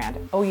have a brand.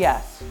 Oh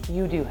yes,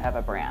 you do have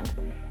a brand.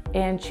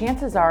 And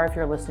chances are, if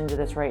you're listening to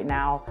this right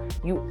now,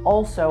 you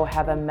also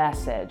have a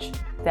message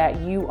that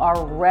you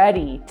are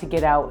ready to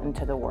get out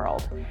into the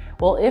world.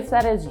 Well, if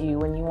that is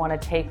you and you want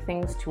to take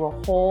things to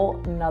a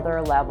whole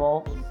nother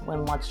level,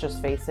 when let's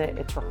just face it,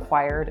 it's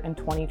required in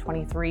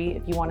 2023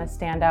 if you want to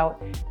stand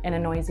out in a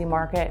noisy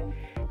market,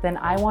 then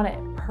I want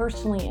to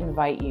personally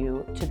invite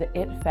you to the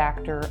It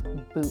Factor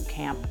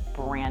Bootcamp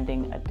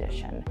Branding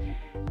Edition.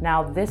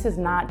 Now, this is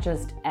not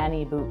just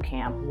any boot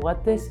camp.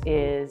 What this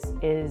is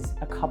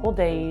a couple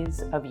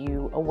days of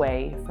you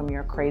away from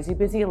your crazy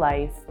busy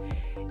life,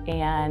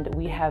 and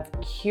we have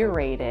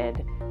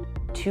curated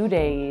 2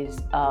 days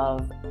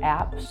of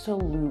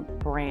absolute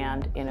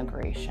brand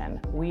integration.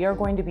 We are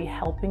going to be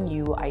helping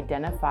you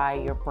identify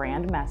your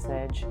brand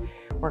message.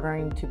 We're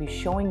going to be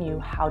showing you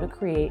how to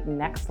create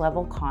next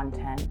level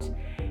content,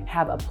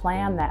 have a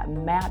plan that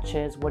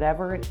matches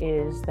whatever it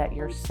is that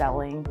you're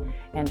selling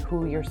and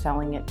who you're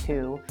selling it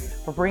to.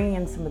 We're bringing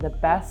in some of the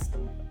best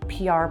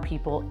PR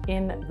people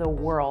in the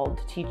world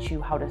to teach you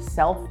how to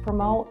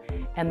self-promote,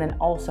 and then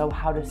also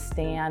how to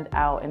stand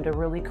out and to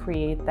really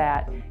create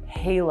that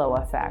halo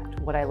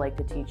effect, what I like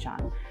to teach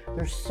on.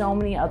 There's so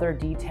many other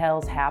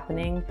details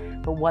happening,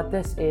 but what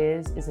this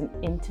is an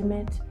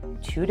intimate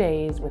 2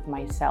 days with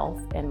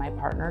myself and my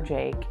partner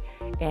Jake.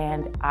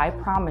 And I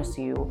promise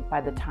you,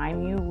 by the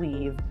time you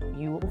leave,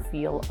 you will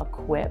feel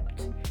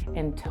equipped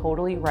and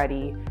totally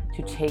ready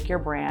to take your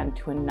brand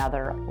to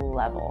another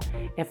level.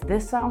 If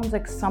this sounds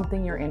like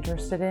something you're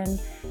interested in,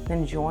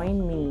 then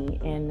join me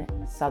in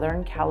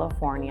Southern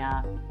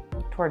California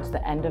towards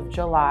the end of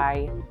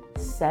July.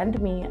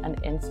 Send me an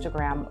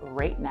Instagram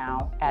right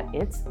now at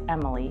It's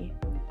Emily,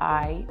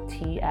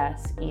 ITSEMILY.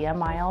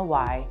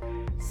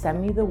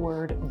 Send me the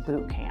word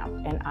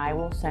bootcamp and I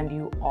will send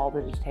you all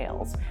the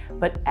details.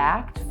 But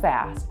act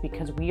fast,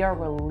 because we are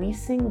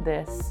releasing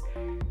this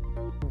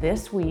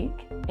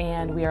week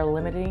and we are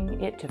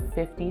limiting it to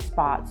 50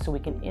 spots so we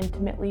can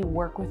intimately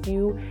work with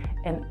you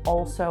and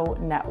also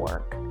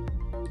network.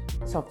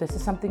 So if this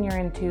is something you're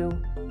into,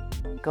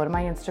 go to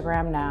my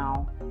Instagram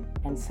now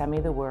and send me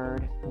the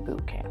word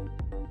bootcamp.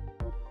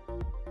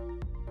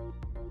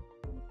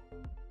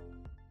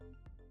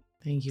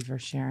 Thank you for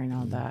sharing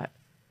all that.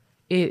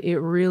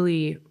 It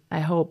really,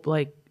 I hope,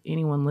 like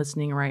anyone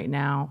listening right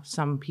now,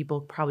 some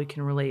people probably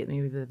can relate.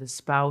 Maybe the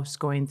spouse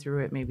going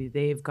through it, maybe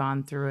they've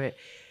gone through it.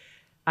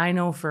 I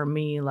know for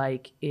me,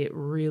 like, it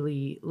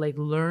really, like,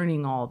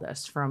 learning all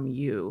this from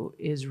you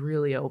is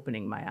really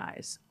opening my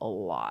eyes a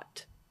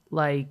lot.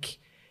 Like,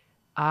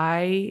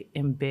 I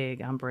am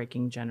big on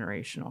breaking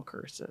generational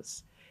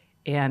curses.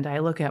 And I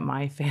look at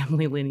my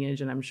family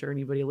lineage, and I'm sure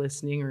anybody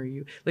listening or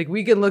you, like,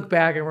 we can look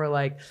back and we're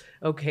like,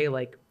 okay,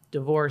 like,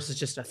 divorce is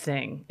just a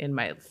thing in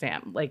my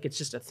family. Like, it's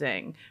just a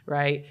thing,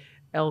 right?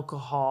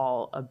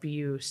 Alcohol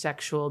abuse,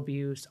 sexual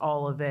abuse,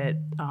 all of it.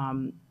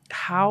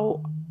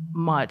 How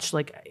much,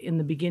 like in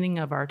the beginning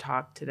of our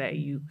talk today,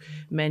 you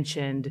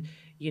mentioned,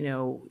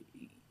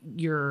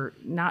 your,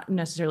 not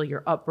necessarily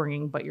your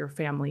upbringing, but your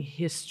family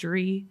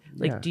history.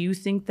 Like, do you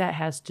think that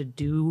has to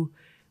do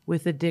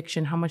with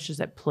addiction? How much does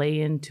that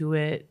play into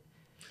it?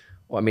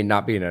 Well, I mean,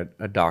 not being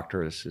a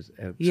doctor is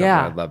something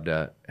I'd love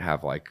to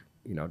have, like,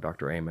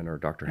 Dr. Amen or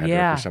Dr. Hendrick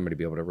or somebody to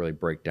be able to really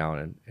break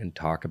down and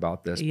talk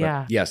about this.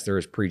 But yes, there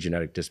is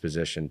pre-genetic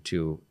disposition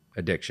to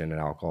addiction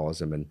and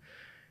alcoholism. And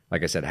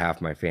like I said,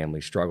 half my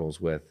family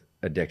struggles with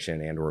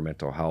addiction and or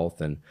mental health.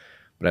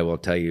 But I will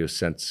tell you,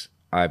 since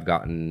I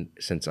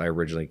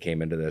originally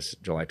came into this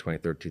July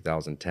 23rd,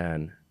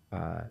 2010,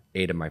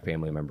 8 of my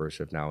family members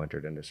have now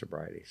entered into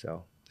sobriety.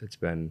 So it's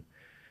been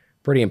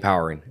pretty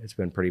empowering. It's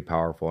been pretty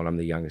powerful. And I'm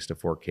the youngest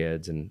of 4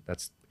 kids, and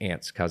that's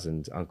aunts,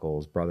 cousins,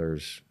 uncles,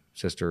 brothers,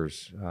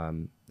 sisters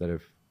that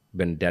have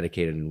been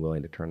dedicated and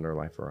willing to turn their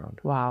life around.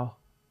 Wow.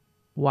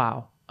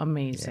 Wow.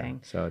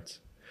 Amazing. Yeah. So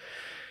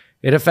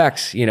it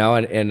affects,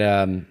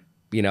 and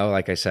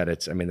like I said,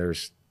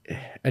 there's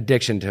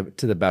addiction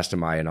to the best of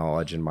my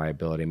knowledge and my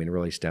ability. I mean, it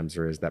really stems,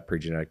 there is that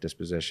pregenetic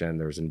disposition,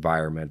 there's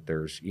environment,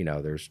 there's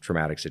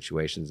traumatic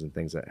situations and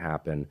things that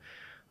happen.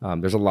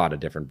 There's a lot of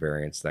different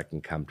variants that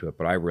can come to it,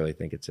 but I really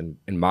think it's in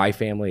my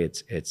family,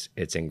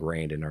 it's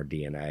ingrained in our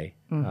DNA.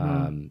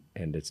 And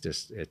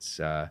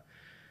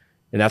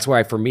and that's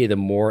why for me,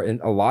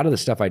 and a lot of the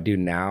stuff I do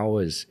now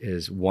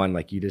is one,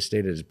 like you just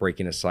stated, is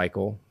breaking a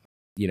cycle.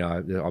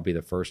 I'll be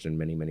the first in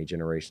many, many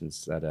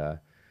generations that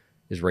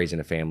is raising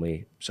a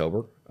family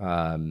sober.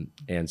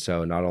 And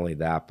so not only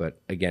that,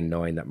 but again,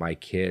 knowing that my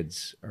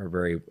kids are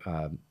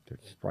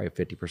there's probably a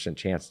 50%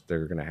 chance that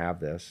they're going to have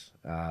this,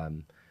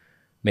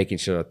 making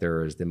sure that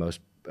there is the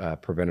most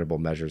preventable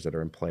measures that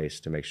are in place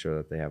to make sure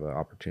that they have an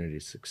opportunity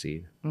to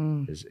succeed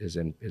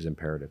is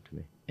imperative to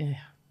me.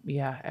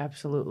 Yeah,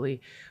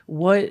 absolutely.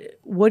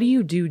 What do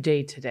you do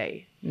day to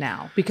day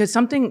now? Because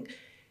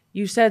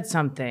you said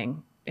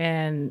something,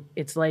 and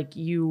it's like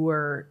you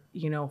were,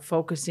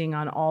 focusing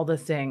on all the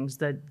things,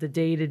 the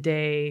day to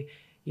day,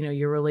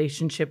 your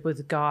relationship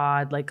with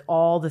God, like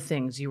all the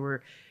things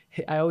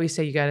I always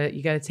say you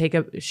gotta take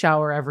a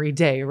shower every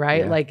day,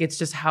 right? Yeah. Like it's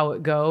just how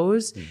it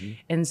goes. Mm-hmm.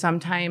 And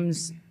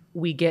sometimes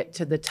we get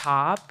to the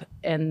top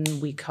and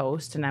we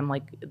coast, and I'm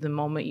like, the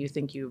moment you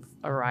think you've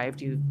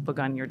arrived, you've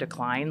begun your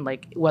decline,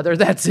 like whether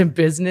that's in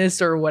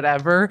business or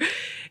whatever.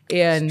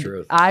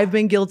 And I've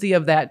been guilty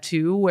of that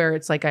too, where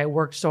it's like I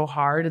worked so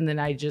hard and then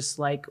I just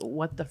like,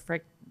 what the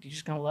frick, you're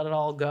just gonna let it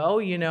all go,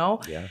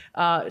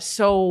 Yeah.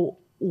 So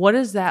what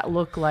does that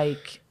look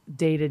like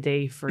day to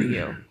day for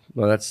you?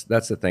 Well, that's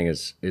the thing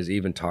is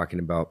even talking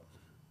about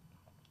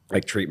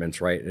like treatments,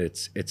 right?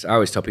 I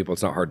always tell people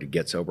it's not hard to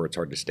get sober, it's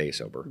hard to stay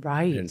sober.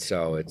 Right. And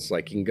so it's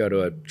like you can go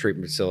to a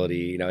treatment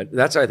facility,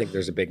 that's why I think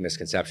there's a big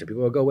misconception.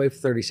 People will go away for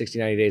 30, 60,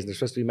 90 days and they're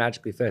supposed to be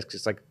magically fixed.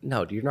 It's like,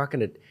 no, you're not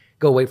going to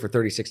go away for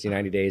 30, 60,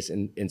 90 days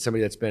and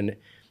somebody that's been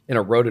in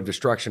a road of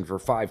destruction for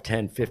 5,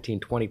 10, 15,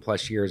 20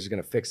 plus years is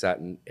going to fix that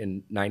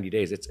in 90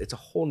 days. It's a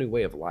whole new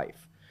way of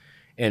life.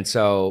 And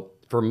so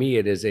for me,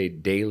 it is a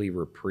daily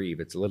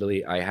reprieve. It's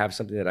literally, I have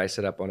something that I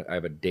set up on. I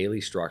have a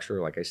daily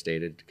structure, like I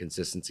stated,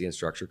 consistency and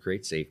structure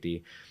create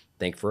safety.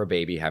 Think for a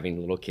baby, having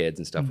little kids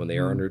and stuff, when they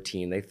are in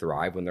routine, they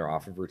thrive. When they're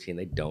off of routine,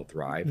 they don't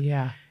thrive.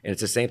 Yeah. And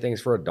it's the same thing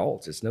as for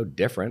adults. It's no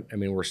different. I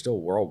mean, we're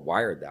all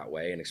wired that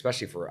way. And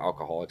especially for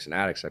alcoholics and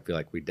addicts, I feel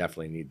like we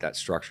definitely need that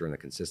structure and the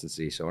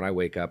consistency. So when I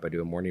wake up, I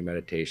do a morning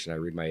meditation. I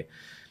read my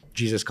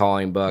Jesus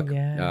Calling book,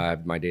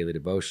 my daily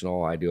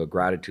devotional. I do a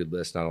gratitude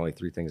list, not only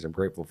 3 things I'm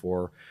grateful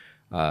for.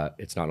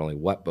 It's not only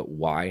what, but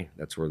why.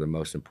 That's where the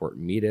most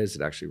important meat is.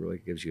 It actually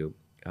really gives you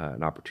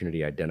an opportunity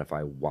to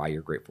identify why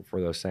you're grateful for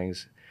those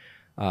things.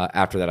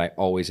 After that, I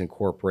always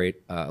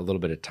incorporate a little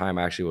bit of time.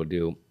 I actually will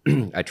do,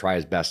 I try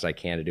as best I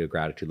can to do a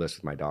gratitude list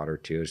with my daughter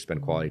too, to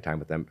spend quality time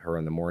with her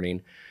in the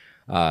morning.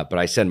 But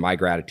I send my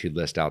gratitude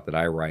list out that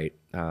I write,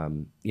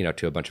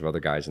 to a bunch of other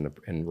guys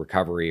in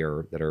recovery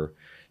or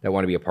that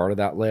want to be a part of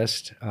that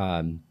list.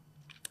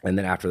 And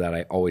then after that,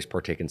 I always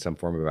partake in some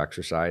form of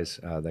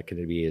exercise that could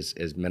be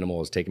as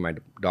minimal as taking my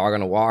dog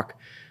on a walk,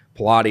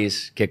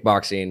 Pilates,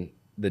 kickboxing,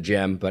 the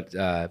gym. But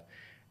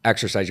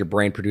exercise, your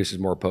brain produces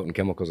more potent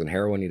chemicals than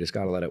heroin. You just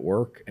got to let it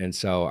work. And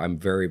so I'm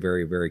very,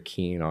 very, very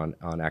keen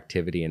on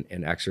activity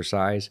and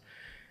exercise.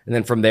 And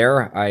then from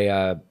there,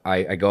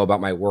 I go about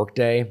my work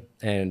day.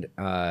 And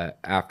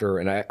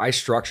I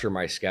structure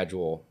my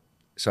schedule.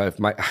 So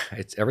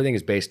everything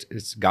is based,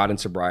 it's God and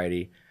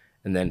sobriety,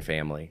 and then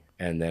family,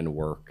 and then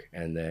work,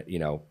 and then,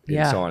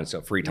 and so on and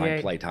so free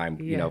time, playtime,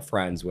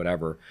 friends,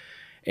 whatever.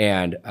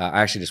 And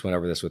I actually just went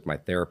over this with my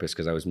therapist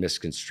because I was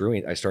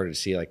misconstruing. I started to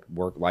see like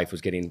life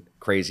was getting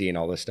crazy and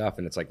all this stuff.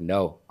 And it's like,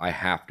 no, I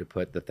have to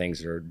put the things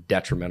that are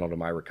detrimental to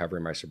my recovery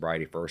and my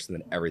sobriety first, and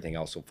then everything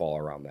else will fall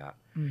around that.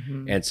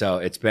 Mm-hmm. And so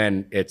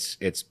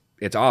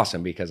it's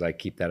awesome because I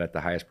keep that at the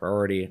highest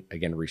priority.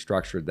 Again,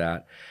 restructured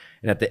that.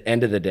 And at the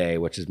end of the day,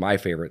 which is my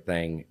favorite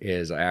thing,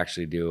 is I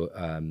actually do,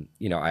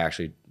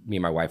 me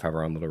and my wife have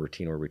our own little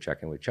routine where we check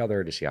in with each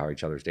other to see how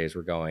each other's days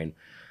were going.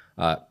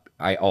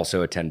 I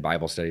also attend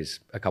Bible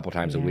studies a couple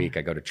times a week.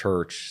 I go to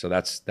church. So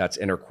that's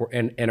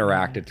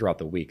interacted throughout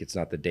the week. It's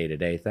not the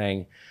day-to-day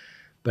thing.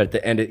 But at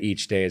the end of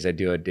each day, as I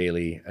do a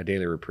daily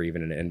reprieve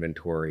and an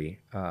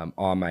inventory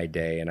on my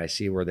day, and I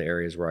see where the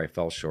areas where I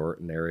fell short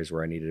and the areas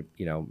where I needed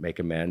to, make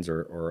amends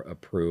or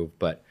improve.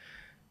 But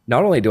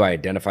not only do I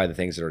identify the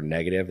things that are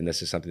negative, and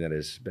this is something that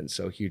has been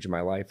so huge in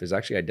my life, is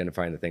actually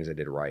identifying the things I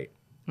did right.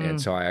 And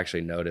so I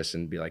actually notice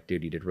and be like,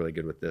 dude, you did really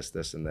good with this,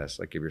 this, and this.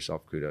 Like, give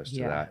yourself kudos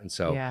to that. And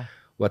so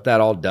what that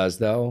all does,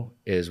 though,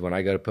 is when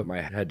I go to put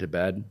my head to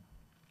bed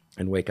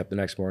and wake up the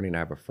next morning, I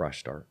have a fresh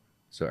start.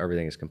 So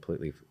everything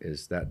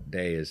is that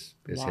day is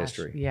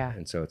history. Yeah.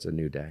 And so it's a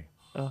new day.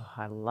 Oh,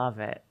 I love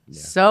it.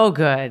 Yeah. So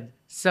good.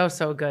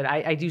 So good.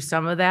 I do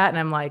some of that and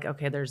I'm like,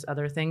 okay, there's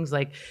other things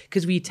like,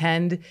 cause we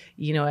tend,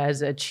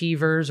 as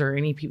achievers or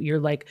any people, you're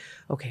like,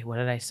 okay, what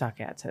did I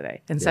suck at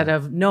today? Instead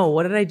of, no,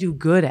 what did I do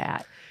good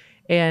at?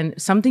 And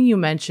something you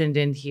mentioned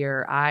in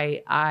here,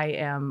 I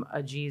am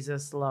a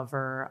Jesus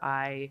lover.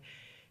 I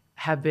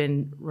have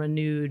been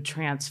renewed,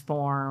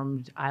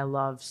 transformed. I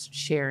love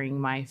sharing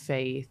my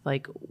faith.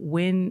 Like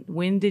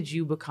when did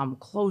you become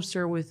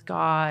closer with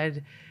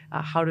God?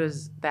 How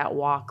does that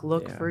walk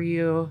look for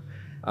you?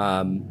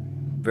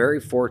 Very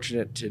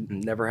fortunate to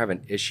never have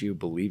an issue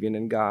believing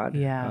in God.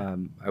 Yeah.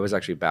 I was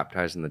actually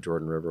baptized in the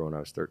Jordan River when I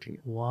was 13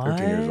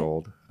 years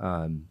old.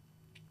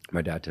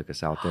 My dad took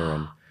us out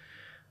there,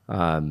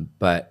 and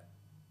but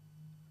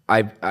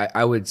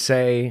I would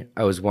say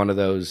I was one of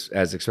those,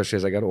 especially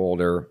as I got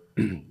older,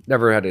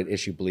 never had an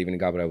issue believing in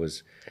God, but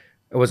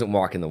I wasn't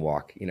walking the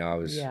walk. I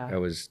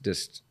was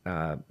just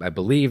I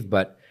believed,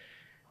 but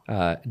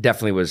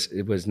definitely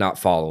was not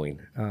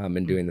following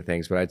and doing the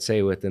things. But I'd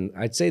say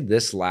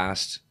this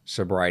last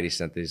sobriety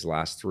stint, these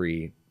last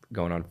 3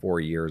 going on 4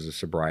 years of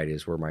sobriety,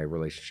 is where my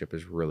relationship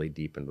is really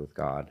deepened with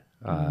God.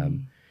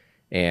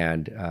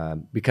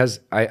 And because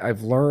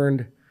I've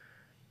learned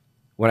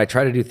when I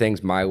try to do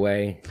things my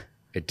way,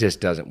 it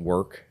just doesn't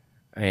work.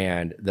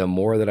 And the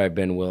more that I've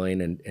been willing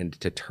and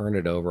to turn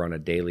it over on a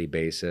daily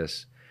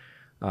basis,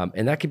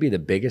 and that could be the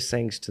biggest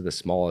things to the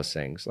smallest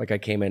things. Like I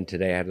came in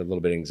today, I had a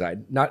little bit of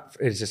anxiety.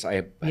 It's just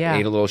I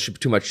ate a little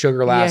too much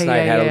sugar last night,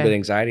 had a little bit of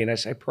anxiety, and I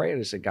prayed.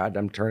 I said, God,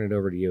 I'm turning it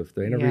over to you. If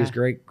the interview is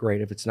great.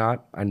 If it's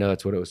not, I know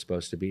it's what it was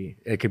supposed to be.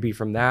 It could be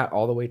from that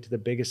all the way to the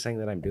biggest thing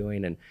that I'm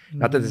doing. And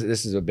not that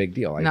this is a big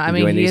deal. No, I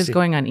mean, he is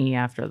going on E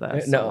after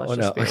this. No. Be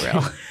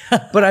real.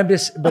 but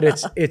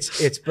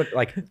it's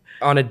like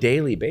on a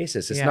daily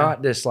basis. It's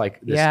not just like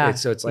this. I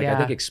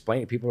think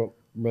explain people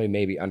really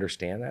maybe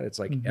understand that. It's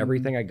like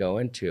everything I go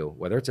into,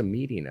 whether it's a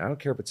meeting, I don't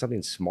care if it's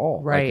something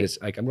small. Right. Like it's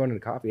like I'm going to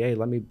coffee. Hey,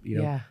 let me,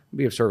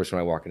 be of service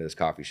when I walk into this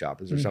coffee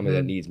shop. Is there somebody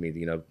that needs me?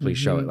 Please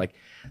show it. Like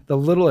the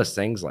littlest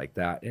things like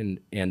that. And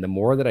the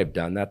more that I've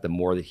done that, the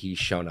more that he's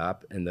shown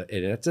up. And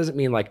it doesn't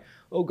mean like,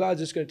 oh, God's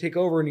just going to take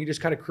over and you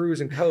just kind of cruise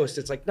and coast.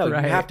 It's like, no, you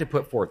have to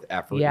put forth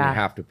effort. You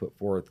have to put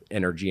forth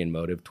energy and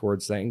motive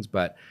towards things.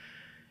 But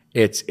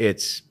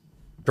it's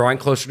drawing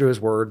closer to his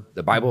word.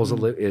 The Bible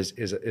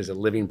is a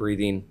living,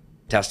 breathing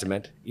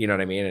testament, you know what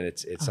I mean? And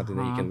it's something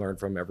that you can learn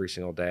from every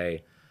single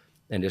day,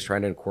 and just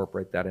trying to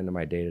incorporate that into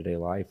my day-to-day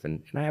life.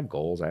 And I have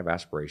goals, I have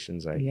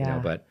aspirations,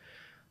 but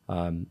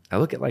I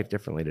look at life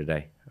differently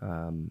today.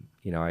 I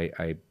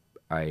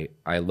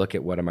look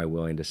at what am I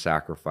willing to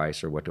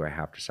sacrifice, or what do I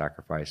have to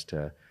sacrifice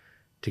to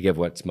give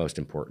what's most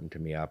important to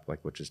me up,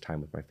 like which is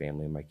time with my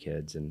family and my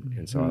kids.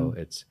 And so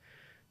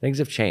things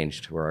have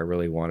changed where I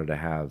really wanted to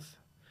have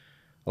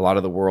a lot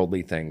of the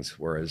worldly things,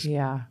 whereas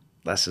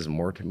less is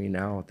more to me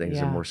now. Things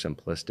are more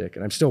simplistic,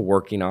 and I'm still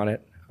working on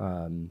it.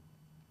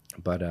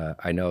 But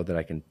I know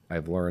that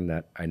I've learned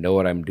that I know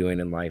what I'm doing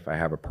in life. I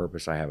have a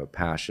purpose. I have a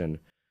passion.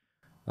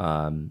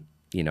 And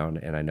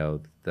I know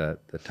the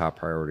top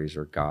priorities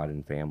are God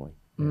and family.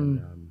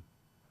 And,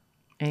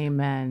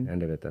 Amen.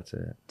 End of it, that's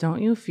it.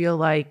 Don't you feel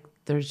like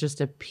there's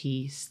just a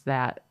peace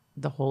that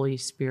the Holy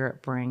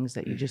Spirit brings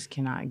that you just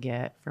cannot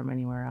get from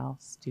anywhere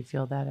else? Do you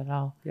feel that at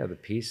all? Yeah, the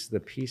peace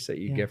that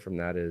you get from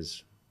that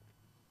is,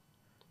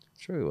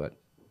 it's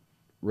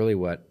really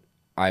what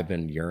I've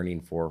been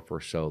yearning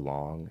for so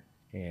long.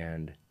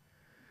 And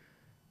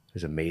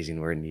it's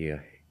amazing when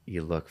you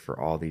look for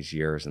all these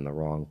years in the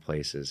wrong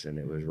places, and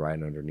it was right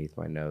underneath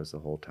my nose the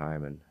whole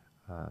time. And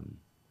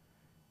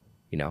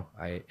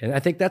I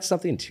think that's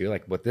something too,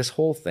 like what this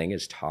whole thing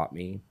has taught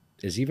me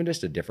is even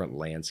just a different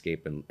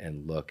landscape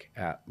and look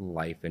at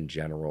life in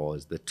general.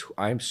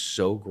 I'm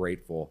so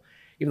grateful,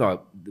 even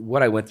though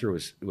what I went through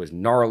was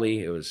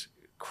gnarly, it was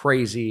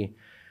crazy.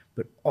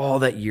 But all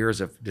that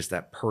years of just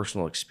that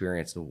personal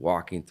experience and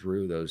walking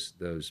through those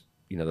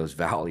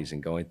valleys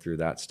and going through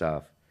that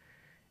stuff,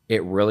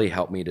 it really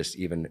helped me just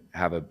even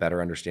have a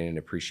better understanding and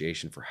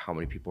appreciation for how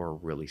many people are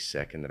really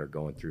sick and that are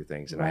going through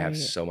things. And I have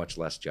so much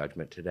less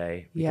judgment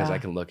today because I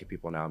can look at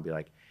people now and be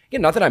like,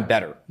 not that I'm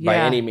better by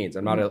any means.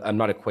 I'm not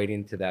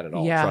equating to that at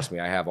all. Trust me,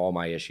 I have all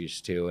my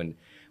issues too.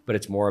 But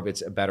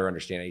it's a better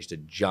understanding. I used to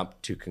jump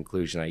to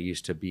conclusion. I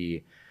used to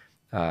be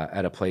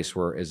at a place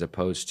where, as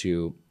opposed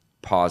to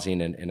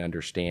pausing and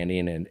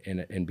understanding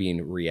and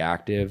being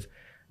reactive,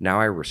 now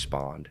I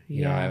respond.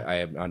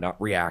 I'm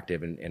not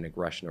reactive and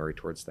aggressionary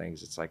towards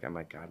things. It's like, I'm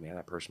like, God, man,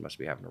 that person must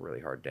be having a really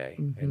hard day.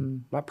 And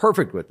I'm not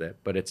perfect with it,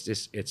 but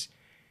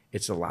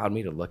it's allowed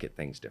me to look at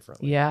things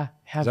differently. Yeah.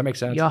 Does that make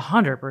sense? Yeah,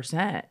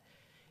 100%.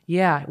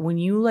 Yeah. When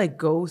you like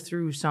go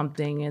through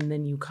something and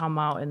then you come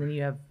out and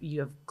then you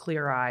have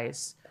clear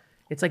eyes,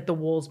 it's like the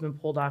wool's been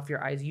pulled off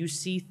your eyes. You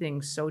see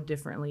things so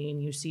differently, and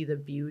you see the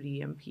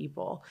beauty in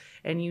people,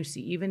 and you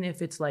see, even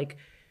if it's like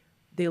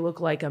they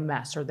look like a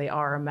mess or they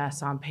are a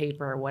mess on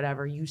paper or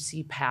whatever, you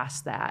see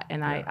past that.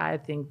 And I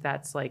think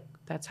that's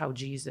how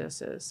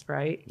Jesus is,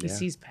 right? He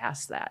sees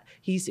past that.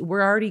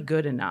 We're already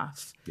good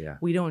enough. Yeah.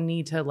 We don't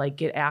need to like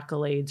get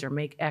accolades or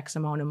make X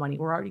amount of money.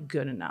 We're already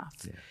good enough.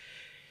 Yeah.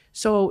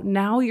 So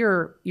now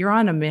you're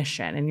on a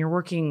mission and you're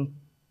working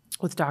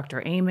with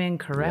Dr. Amen,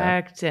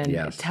 correct? Yeah.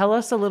 And tell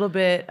us a little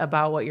bit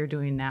about what you're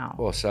doing now.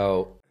 Well,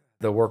 so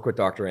the work with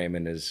Dr.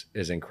 Amen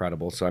is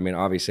incredible. So, I mean,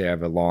 obviously I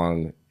have a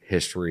long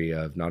history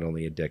of not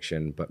only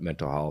addiction, but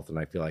mental health. And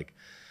I feel like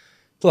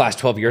the last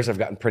 12 years, I've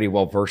gotten pretty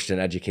well versed and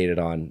educated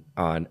on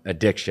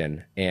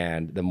addiction.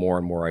 And the more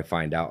and more I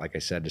find out, like I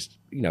said, just,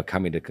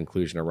 coming to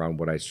conclusion around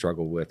what I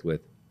struggle with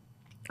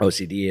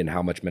OCD and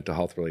how much mental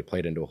health really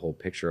played into a whole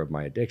picture of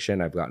my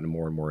addiction, I've gotten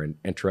more and more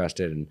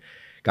interested and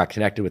got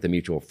connected with a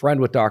mutual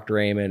friend with Dr.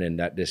 Amen. And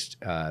that just,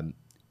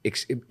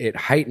 it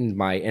heightened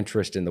my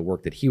interest in the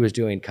work that he was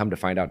doing. Come to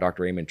find out,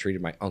 Dr. Amen treated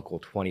my uncle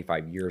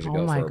 25 years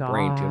ago for a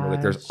brain tumor.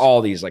 Like, there's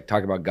all these, like,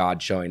 talking about God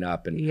showing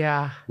up. And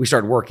we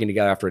started working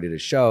together after I did a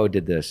show,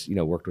 did this,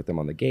 worked with him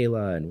on the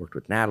gala and worked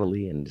with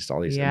Natalie and just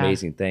all these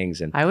amazing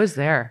things. And I was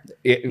there.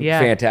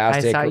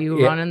 Fantastic. I saw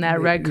you running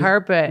that red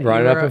carpet.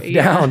 Running up and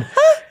down.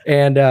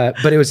 And,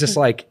 but it was just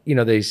like,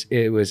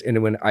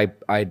 and when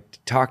I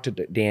talked to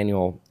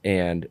Daniel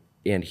and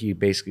he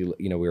basically,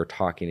 we were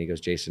talking, he goes,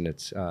 Jason,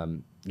 it's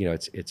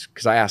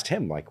because I asked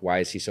him, like, why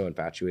is he so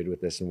infatuated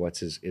with this and what's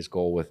his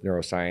goal with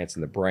neuroscience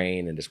and the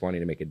brain and just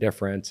wanting to make a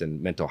difference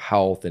and mental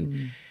health.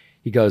 And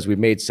he goes, we've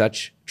made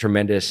such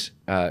tremendous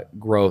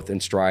growth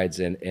and strides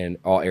in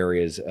all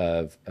areas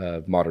of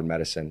modern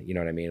medicine, you know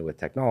what I mean, with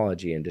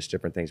technology and just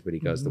different things. But he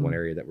goes, the one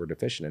area that we're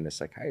deficient in is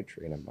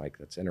psychiatry. And I'm like,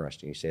 that's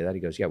interesting you say that.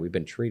 He goes, yeah, we've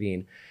been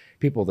treating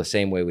people the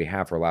same way we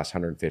have for the last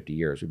 150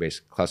 years. We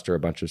basically cluster a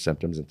bunch of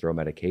symptoms and throw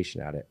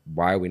medication at it.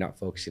 Why are we not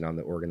focusing on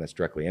the organ that's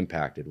directly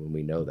impacted when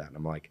we know that? And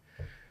I'm like,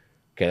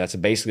 okay, that's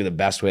basically the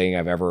best way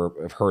I've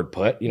ever heard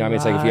put. You know what I mean?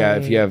 It's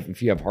like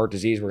if you have heart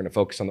disease, we're going to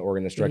focus on the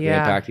organ that's directly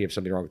impacted. You have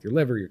something wrong with your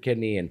liver, your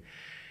kidney, and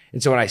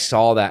so when I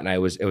saw that, and it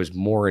was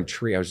more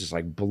intrigued. I was just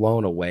like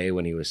blown away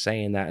when he was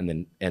saying that.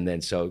 And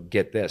then so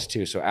get this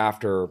too. So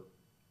after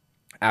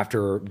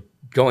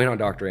going on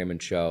Dr.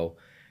 Amen's show,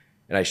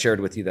 and I shared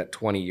with you that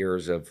 20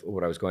 years of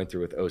what I was going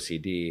through with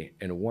OCD,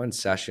 in one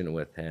session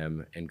with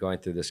him and going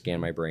through the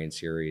Scan My Brain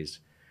series,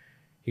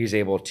 he was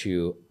able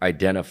to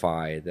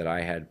identify that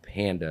I had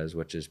PANDAS,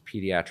 which is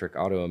pediatric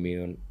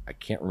autoimmune. I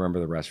can't remember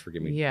the rest.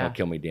 Forgive me. Don't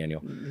kill me,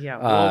 Daniel.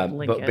 Yeah.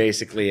 But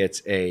basically, it's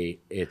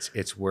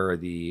where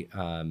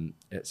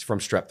it's from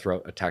strep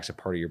throat, attacks a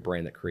part of your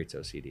brain that creates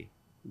OCD.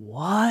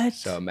 What?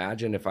 So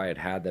imagine if I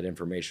had that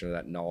information or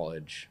that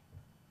knowledge,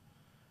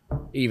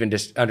 even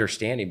just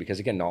understanding, because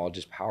again, knowledge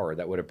is power.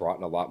 That would have brought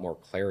in a lot more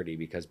clarity,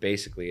 because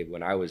basically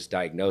when I was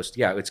diagnosed,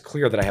 it's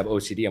clear that I have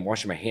OCD. I'm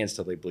washing my hands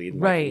till they bleed.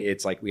 Right.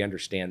 It's like we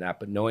understand that,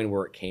 but knowing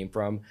where it came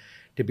from,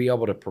 to be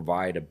able to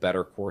provide a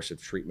better course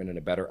of treatment and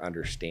a better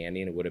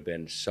understanding, it would have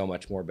been so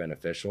much more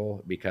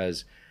beneficial,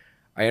 because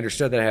I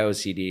understood that I had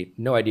OCD,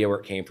 no idea where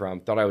it came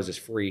from, thought I was this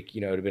freak.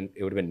 It would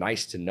have been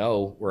nice to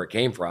know where it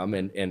came from,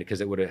 and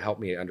because it would have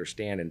helped me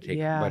understand and take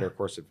a better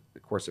course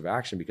of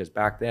action. Because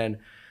back then,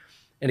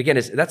 and again,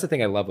 that's the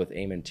thing I love with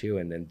Amen too,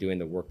 and then doing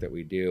the work that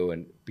we do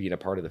and being a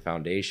part of the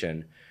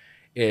foundation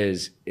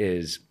is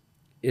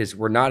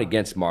we're not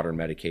against modern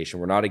medication.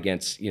 We're not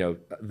against, the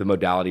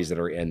modalities that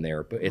are in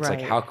there, but it's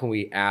like, how can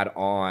we add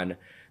on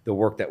the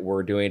work that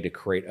we're doing to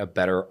create a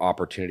better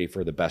opportunity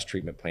for the best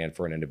treatment plan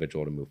for an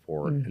individual to move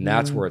forward? And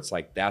that's where it's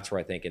like, that's where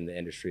I think in the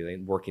industry,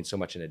 working so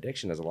much in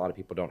addiction, is a lot of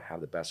people don't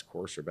have the best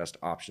course or best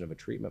option of a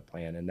treatment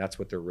plan. And that's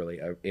what they're really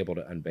able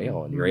to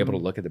unveil. And you're able to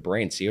look at the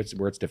brain, see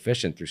where it's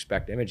deficient through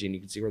SPECT imaging. You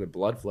can see where the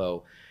blood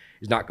flow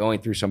is not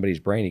going through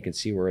somebody's brain. You can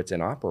see where it's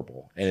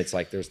inoperable. And it's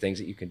like, there's things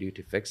that you can do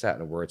to fix that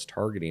and where it's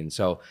targeting.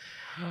 So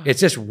it's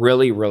just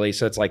really, really,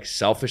 so it's like,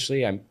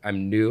 selfishly,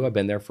 I'm new. I've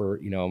been there for,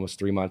 almost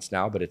 3 months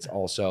now, but it's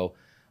also,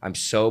 I'm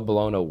so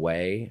blown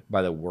away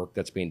by the work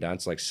that's being done.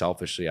 So like,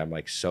 selfishly, I'm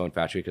like so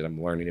infatuated because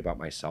I'm learning about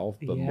myself,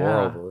 but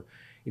moreover,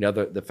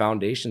 the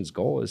foundation's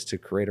goal is to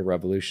create a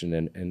revolution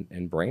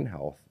in brain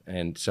health.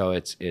 And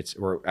so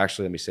we're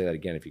actually, let me say that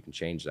again, if you can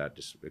change that,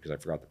 just because I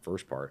forgot the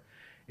first part,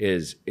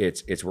 is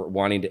we're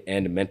wanting to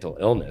end mental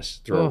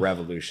illness through a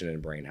revolution in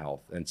brain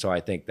health. And so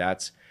I think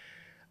it's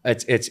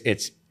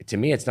to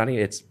me, it's not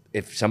even,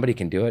 if somebody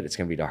can do it, it's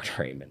going to be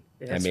Dr. Amen.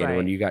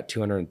 When you got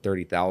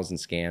 230,000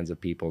 scans of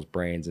people's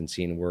brains and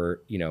seeing where,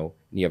 you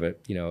have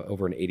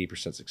over an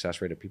 80%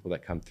 success rate of people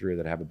that come through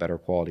that have a better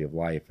quality of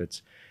life,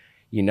 it's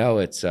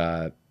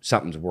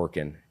something's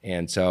working.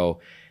 And so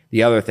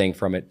the other thing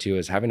from it too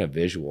is having a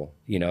visual.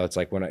 It's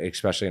like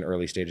especially in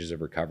early stages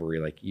of recovery,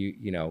 like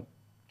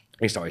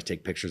I used to always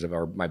take pictures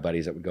of my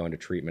buddies that would go into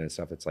treatment and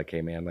stuff. It's like,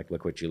 hey man, like,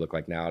 look what you look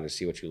like now, to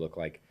see what you look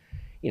like,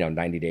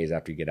 90 days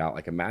after you get out.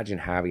 Like, imagine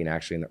having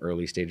actually in the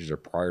early stages or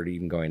prior to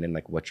even going in,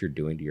 like, what you're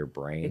doing to your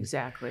brain.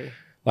 Exactly.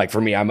 Like, for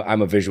me,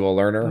 I'm a visual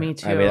learner. Me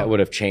too. I mean, that would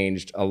have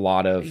changed a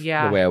lot of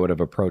the way I would have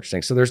approached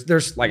things. So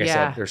there's like I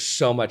said, there's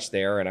so much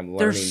there, and I'm learning.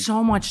 There's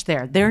so much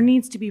there. There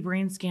needs to be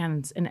brain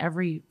scans in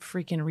every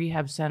freaking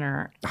rehab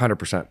center.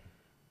 100%.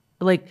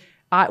 Like,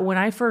 when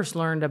I first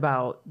learned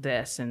about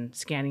this and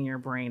scanning your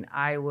brain,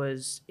 I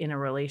was in a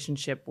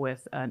relationship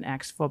with an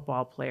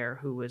ex-football player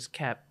who was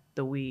kept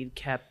the weed,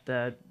 kept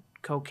the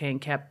cocaine,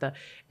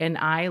 and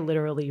I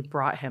literally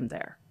brought him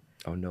there.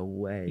 Oh, no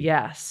way.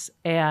 Yes.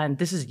 And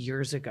this is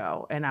years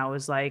ago. And I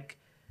was like,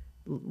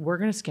 we're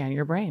going to scan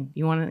your brain.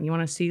 You want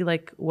to see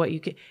like what you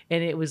can.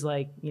 And it was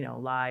like,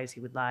 lies. He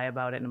would lie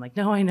about it. And I'm like,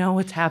 no, I know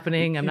what's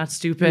happening. I'm not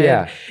stupid,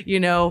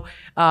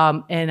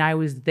 and I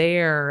was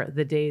there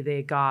the day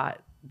they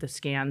got the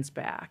scans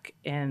back,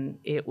 and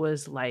it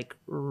was like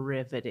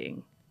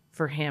riveting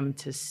for him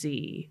to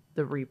see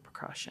the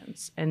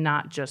repercussions, and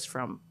not just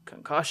from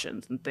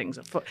concussions and things,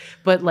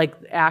 but like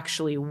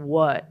actually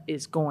what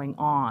is going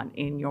on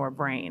in your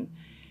brain.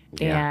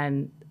 Yeah.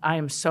 And I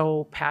am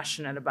so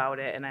passionate about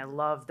it, and I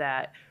love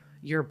that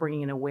you're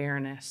bringing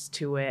awareness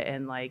to it.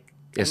 And like,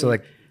 so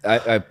I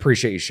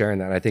appreciate you sharing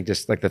that. I think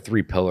just like the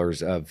 3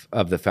 pillars of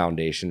the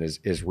foundation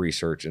is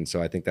research. And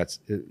so I think that's,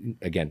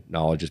 again,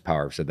 knowledge is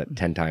power. I've said that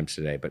 10 times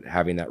today, but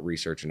having that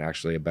research and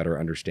actually a better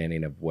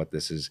understanding of what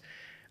this is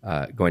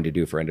going to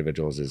do for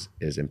individuals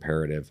is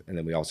imperative. And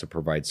then we also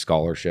provide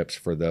scholarships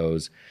for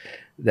those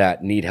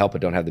that need help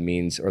but don't have the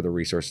means or the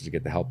resources to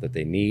get the help that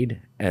they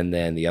need. And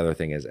then the other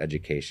thing is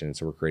education.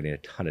 So we're creating a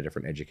ton of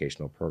different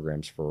educational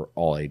programs for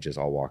all ages,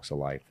 all walks of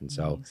life. And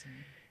so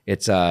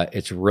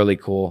it's really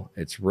cool.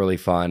 It's really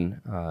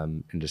fun.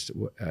 And just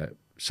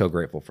so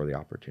grateful for the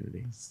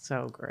opportunity.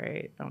 So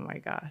great. Oh my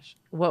gosh.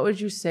 What would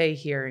you say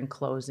here in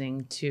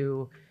closing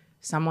to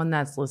someone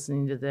that's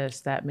listening to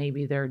this, that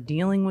maybe they're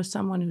dealing with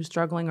someone who's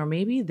struggling, or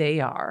maybe they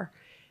are?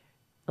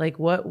 Like,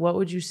 what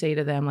would you say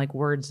to them? Like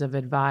words of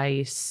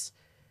advice,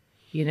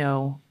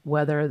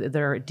 whether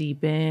they're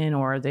deep in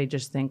or they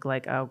just think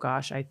like, oh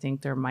gosh, I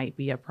think there might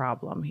be a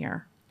problem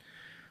here.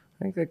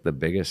 I think like the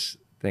biggest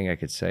thing I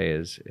could say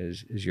is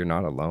you're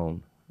not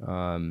alone.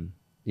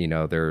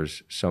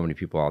 There's so many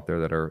people out there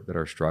that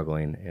are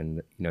struggling,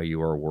 and you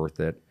are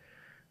worth it.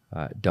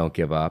 Don't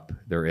give up.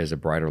 There is a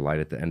brighter light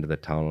at the end of the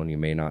tunnel, and you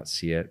may not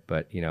see it,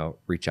 but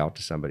reach out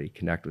to somebody,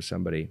 connect with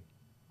somebody,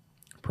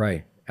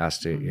 pray,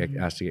 ask to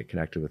get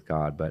connected with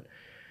God. But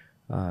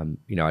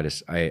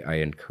I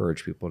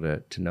encourage people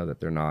to know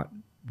that they're not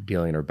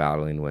dealing or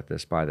battling with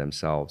this by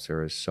themselves.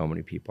 There is so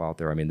many people out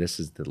there. I mean, this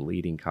is the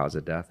leading cause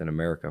of death in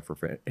America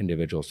for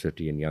individuals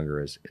 50 and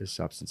younger is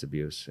substance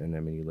abuse. And I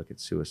mean, you look at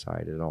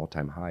suicide at an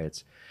all-time high.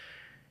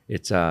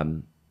 It's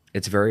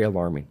very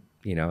alarming.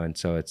 And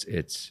so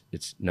it's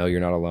no, you're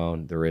not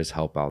alone. There is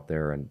help out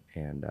there, and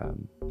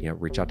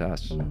reach out to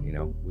us.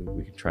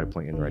 We can try to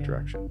point you in the right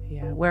direction.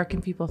 Yeah. Where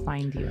can people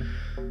find you?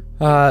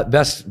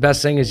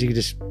 Best thing is you can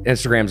just,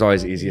 Instagram's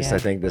always easiest. I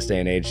think this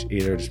day and age,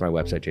 either just my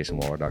website,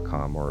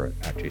 jasonwahler.com, or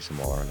at Jason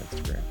Wahler on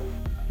Instagram.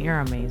 You're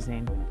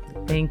amazing.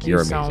 Thank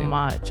you so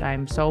much.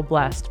 I'm so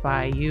blessed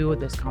by you,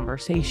 this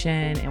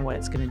conversation, and what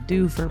it's going to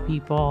do for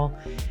people.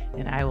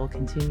 And I will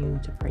continue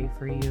to pray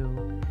for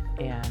you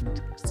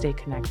and stay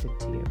connected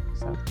to you.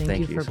 So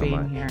thank you for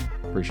being here.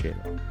 Appreciate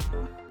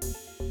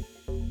it.